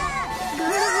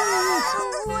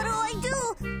 What do I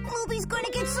do? Loopy's going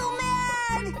to get so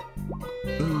mad!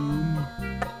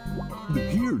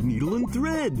 Here, needle and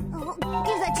thread.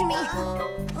 Give that to me.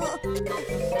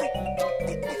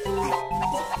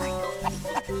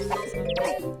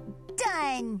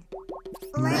 Done.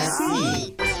 Let's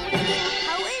see.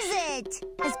 How is it?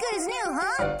 As good as new,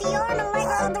 huh? The arm and leg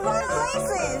are in the wrong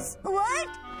places. What?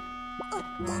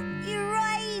 You're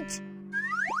right.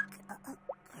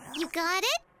 You got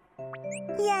it?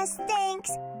 Yes,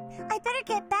 thanks. I better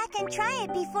get back and try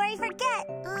it before I forget.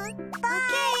 Bye.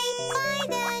 Okay, bye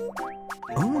then.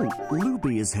 Oh,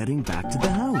 Loopy is heading back to the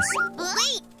house.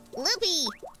 Wait, Loopy,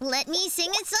 let me sing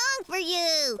a song for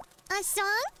you. A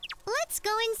song? Let's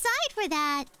go inside for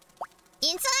that.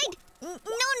 Inside?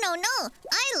 No.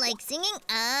 I like singing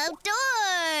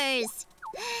outdoors.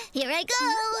 Here I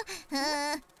go.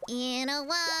 In a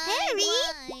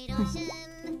wide ocean.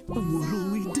 What'll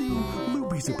we do?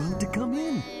 Loopy's about to come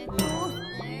in.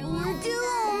 We're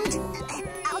doomed.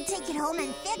 I'll take it home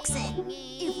and fix it.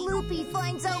 If Loopy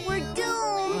finds out we're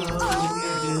doomed.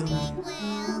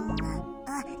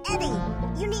 Eddie,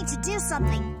 you need to do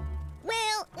something.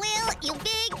 Will, you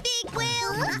big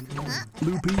whale.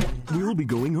 Loopy, we'll be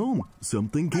going home.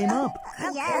 Something came up.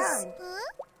 Yes.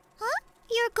 Huh?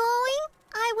 You're going?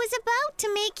 I was about to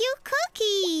make you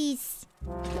cookies.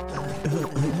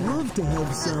 I'd love to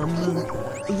have some.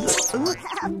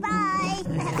 Bye.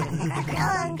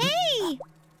 Hey,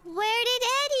 where did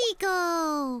Eddie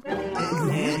go?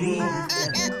 Eddie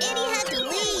had to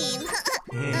leave.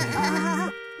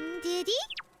 Did he?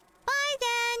 Bye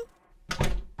then.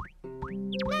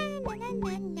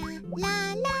 La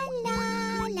la la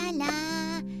la la la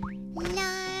la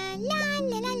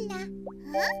la la la.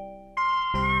 Huh?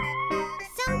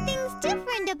 Something's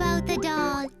different about the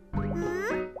doll.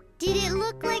 Did it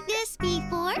look like this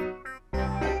before?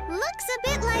 Looks a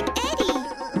bit like Eddie.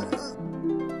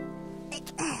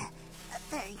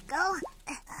 There you go.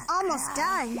 Almost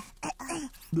done.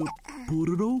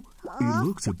 Pororo, it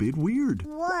looks a bit weird.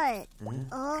 What?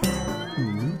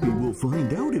 Loopy will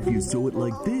find out if you sew it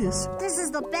like this. This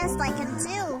is the best I can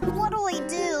do. What do I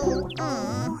do?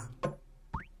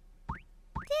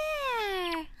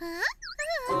 There. Huh?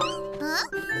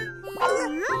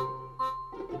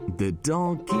 The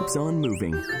doll keeps on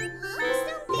moving.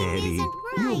 Eddie,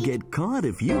 you'll get caught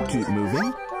if you keep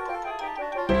moving.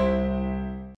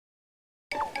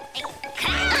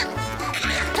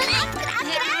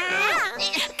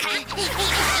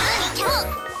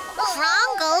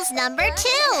 Crong goes number 2.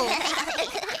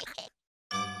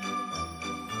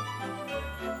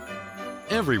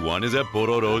 Everyone is at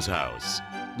Pororo's house.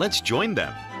 Let's join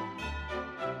them.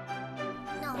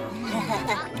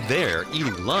 They're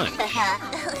eating lunch.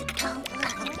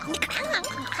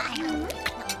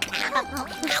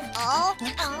 Oh,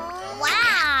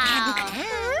 wow!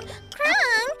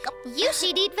 Crong, you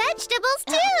should eat vegetables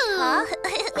too.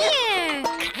 Here,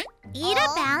 eat a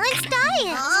balanced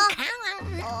diet.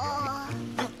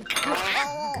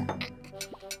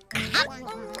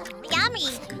 Yummy.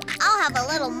 I'll have a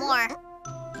little more.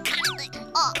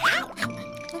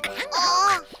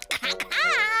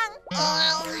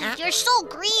 Oh, you're so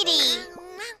greedy.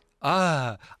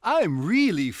 Ah, I'm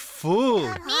really full.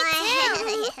 Me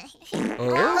too.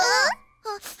 Oh?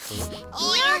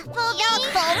 Yuck,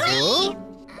 Poby.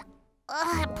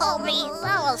 Poby,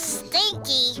 that was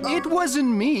stinky. It wasn't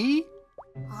me.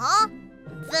 Huh?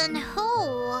 Then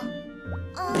who?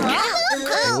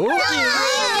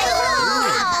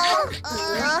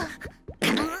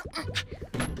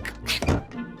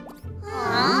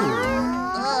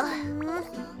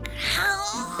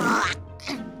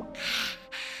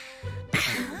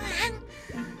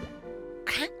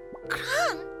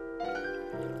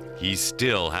 He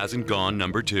still hasn't gone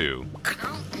number 2.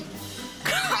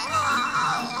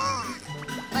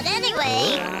 But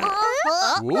anyway.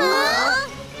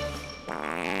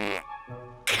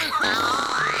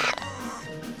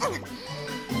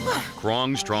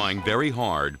 Crong's trying very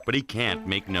hard, but he can't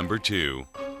make number 2.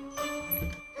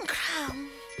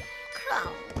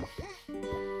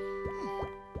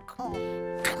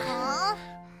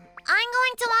 I'm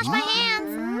going to wash my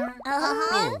hands.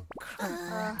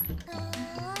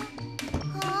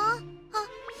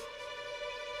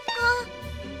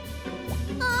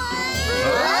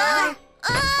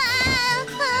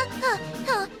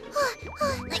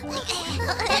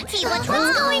 Betty, what's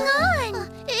going on?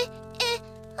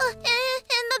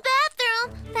 In the bathroom.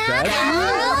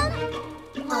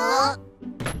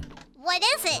 What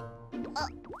is it?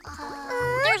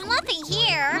 There's nothing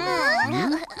here.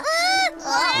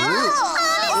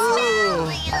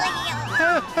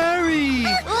 Harry!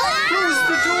 Close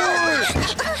the door!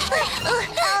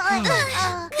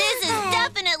 This is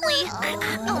definitely...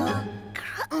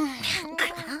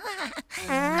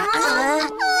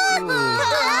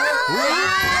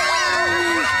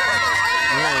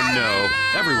 Oh no,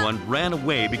 everyone ran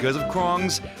away because of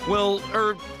Crong's,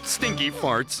 stinky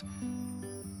farts.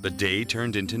 The day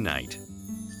turned into night.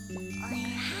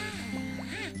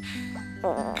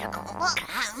 Crong!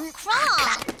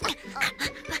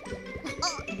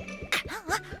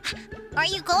 Are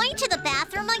you going to the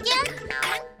bathroom again?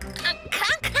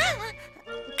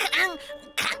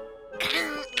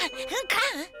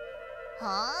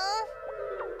 Huh?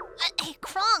 Hey,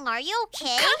 Crong, are you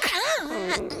okay?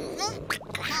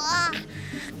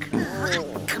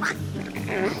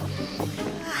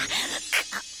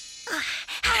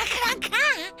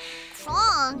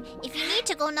 Crong, if you need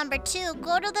to go number 2,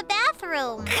 go to the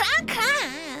bathroom.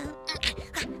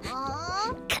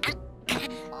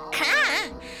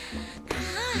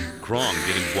 Crong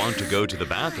didn't want to go to the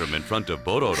bathroom in front of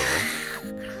Pororo.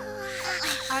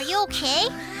 Are you okay?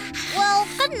 Well,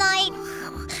 good night.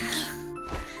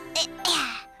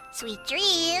 Sweet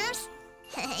dreams.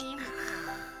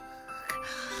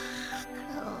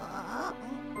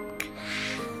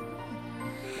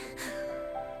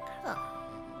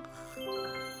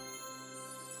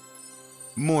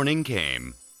 Morning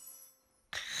came.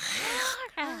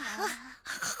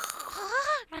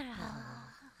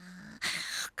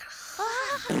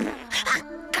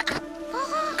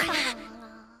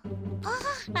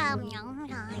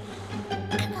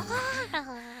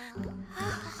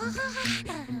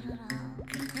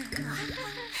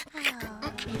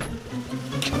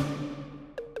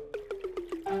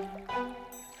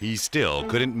 He still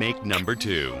couldn't make number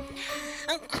 2.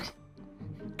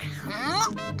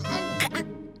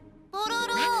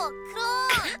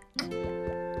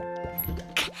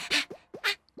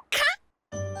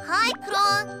 Hi,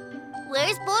 Crong.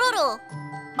 Where's Pororo?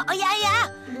 Oh, yeah.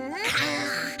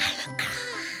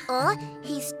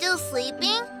 He's still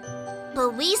sleeping?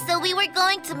 But we said we were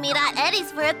going to meet at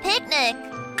Eddie's for a picnic.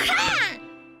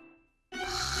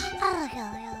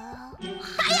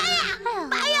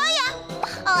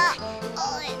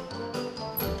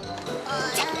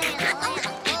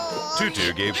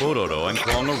 Tutu gave Pororo and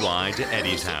Crong a ride to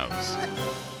Eddie's house.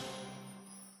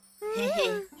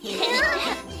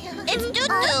 It's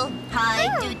Tutu. Hi,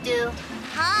 Tutu.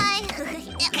 Hi.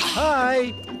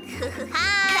 Hi!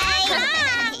 Hi.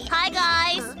 Hi,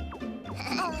 guys.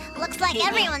 Looks like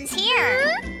everyone's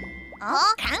here.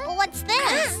 Huh? What's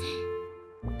this?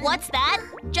 What's that?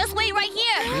 Just wait right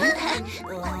here.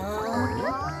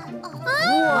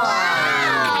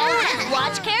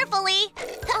 Watch carefully.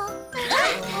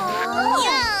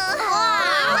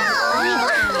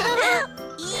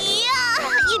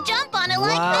 You jump on it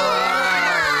like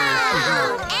that.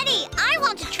 Eddie, I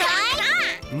want to try.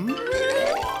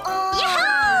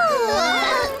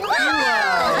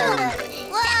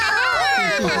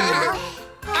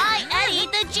 Hi, Eddie,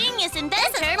 the genius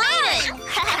inventor made it.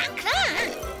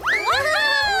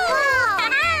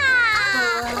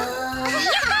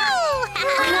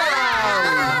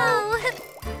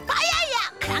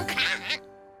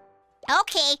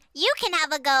 Okay, you can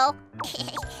have a go.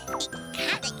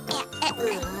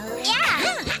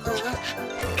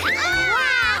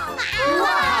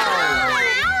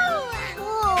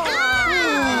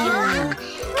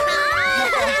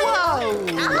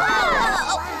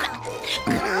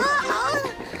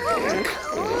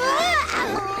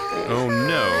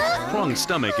 Krong's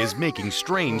stomach is making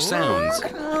strange sounds.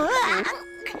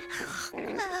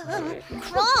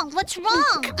 Crong, what's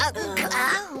wrong?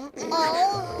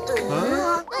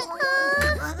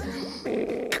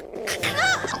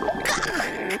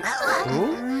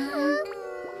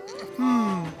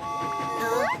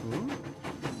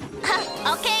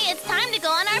 Okay, it's time to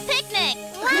go on our picnic.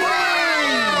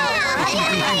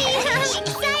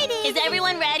 Excited! Is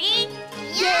everyone ready?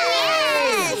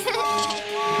 Yes!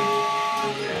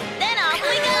 Then off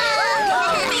we go!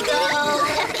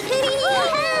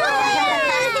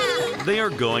 They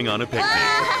are going on a picnic,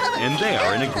 and they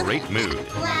are in a great mood.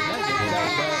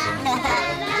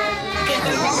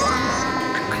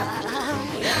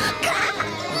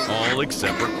 All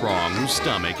except for Crong, whose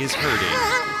stomach is hurting.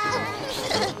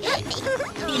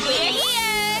 We're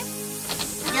here!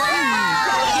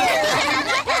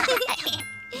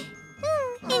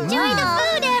 Enjoy the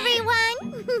food, everyone!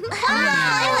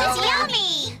 It was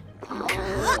yummy!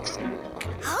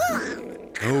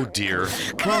 Oh dear,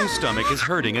 Krong's stomach is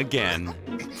hurting again.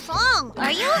 Crong,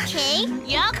 are you okay?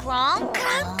 Yeah, Crong.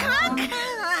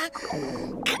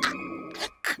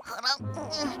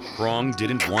 Crong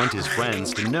didn't want his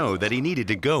friends to know that he needed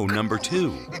to go number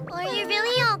 2. Are you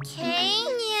really okay?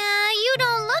 Yeah, you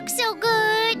don't look so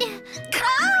good.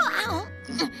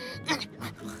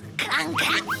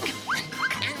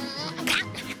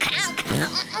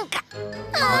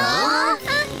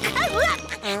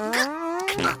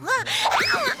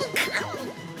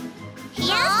 He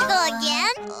has to go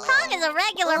again? Crong is a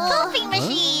regular pooping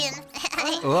machine.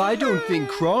 Oh, I don't think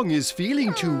Crong is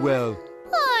feeling too well.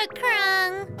 Poor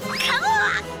Crong.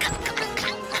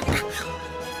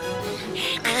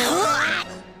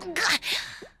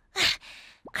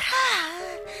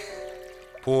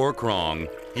 Poor Crong,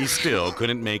 he still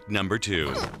couldn't make number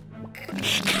 2.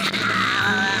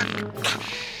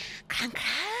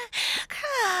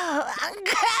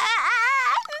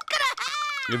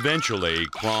 Eventually,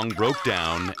 Crong broke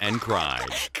down and cried.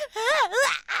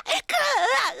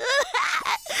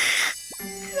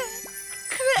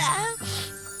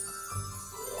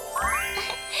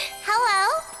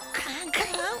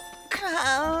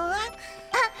 Hello?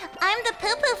 I'm the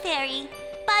poo-poo fairy.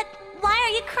 But why are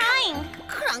you crying?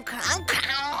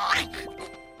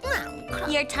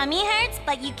 Your tummy hurts,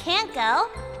 but you can't go?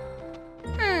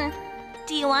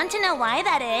 Do you want to know why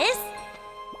that is?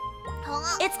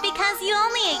 It's because you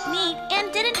only ate meat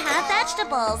and didn't have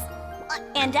vegetables.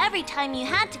 And every time you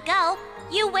had to go,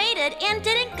 you waited and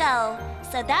didn't go.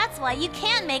 So that's why you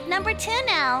can't make number 2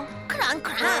 now.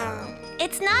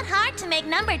 It's not hard to make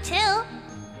number 2.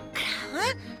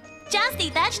 Just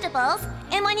eat vegetables,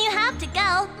 and when you have to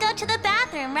go to the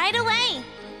bathroom right away.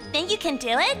 Think you can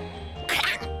do it?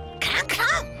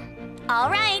 All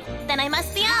right, then I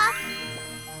must be off.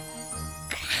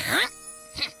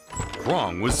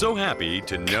 Crong was so happy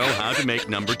to know how to make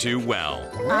number 2 well.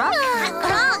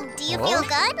 Crong, do you feel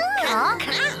good?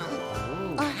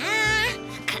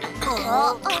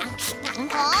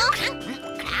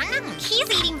 He's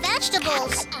eating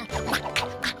vegetables.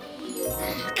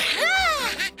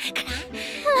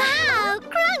 Wow,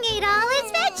 Crong ate all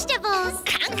his vegetables.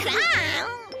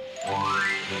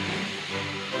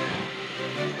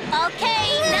 Okay,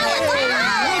 now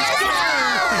let's go.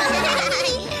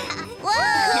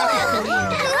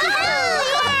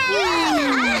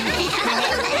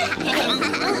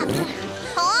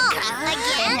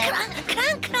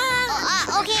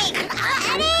 Okay,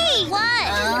 Eddie!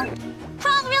 What?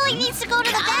 Crong really needs to go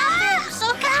to the bathroom,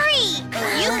 so hurry!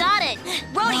 You got it.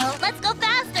 Rhodey, let's go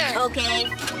faster. Okay.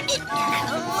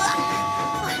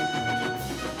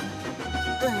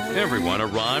 Everyone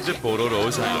arrived at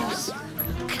Pororo's house.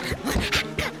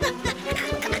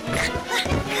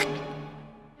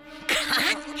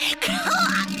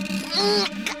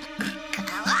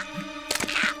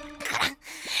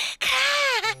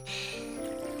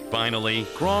 Finally,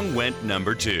 Crong went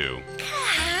number 2.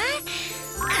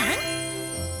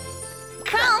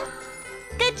 Crong,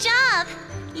 good job.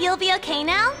 You'll be okay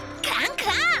now?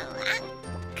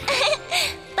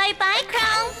 Bye-bye,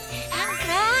 Crong.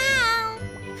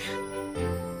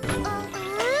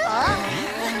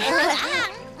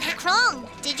 Crong,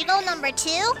 did you go number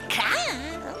 2?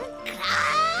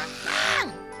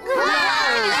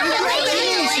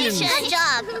 Congratulations! Good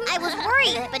job. I was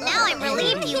worried, but now I'm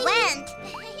relieved you went.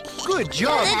 Good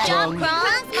job, Good job,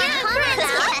 Crong.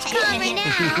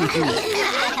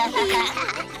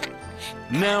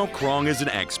 Now Crong is an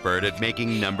expert at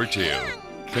making number 2.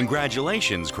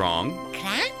 Congratulations, Crong.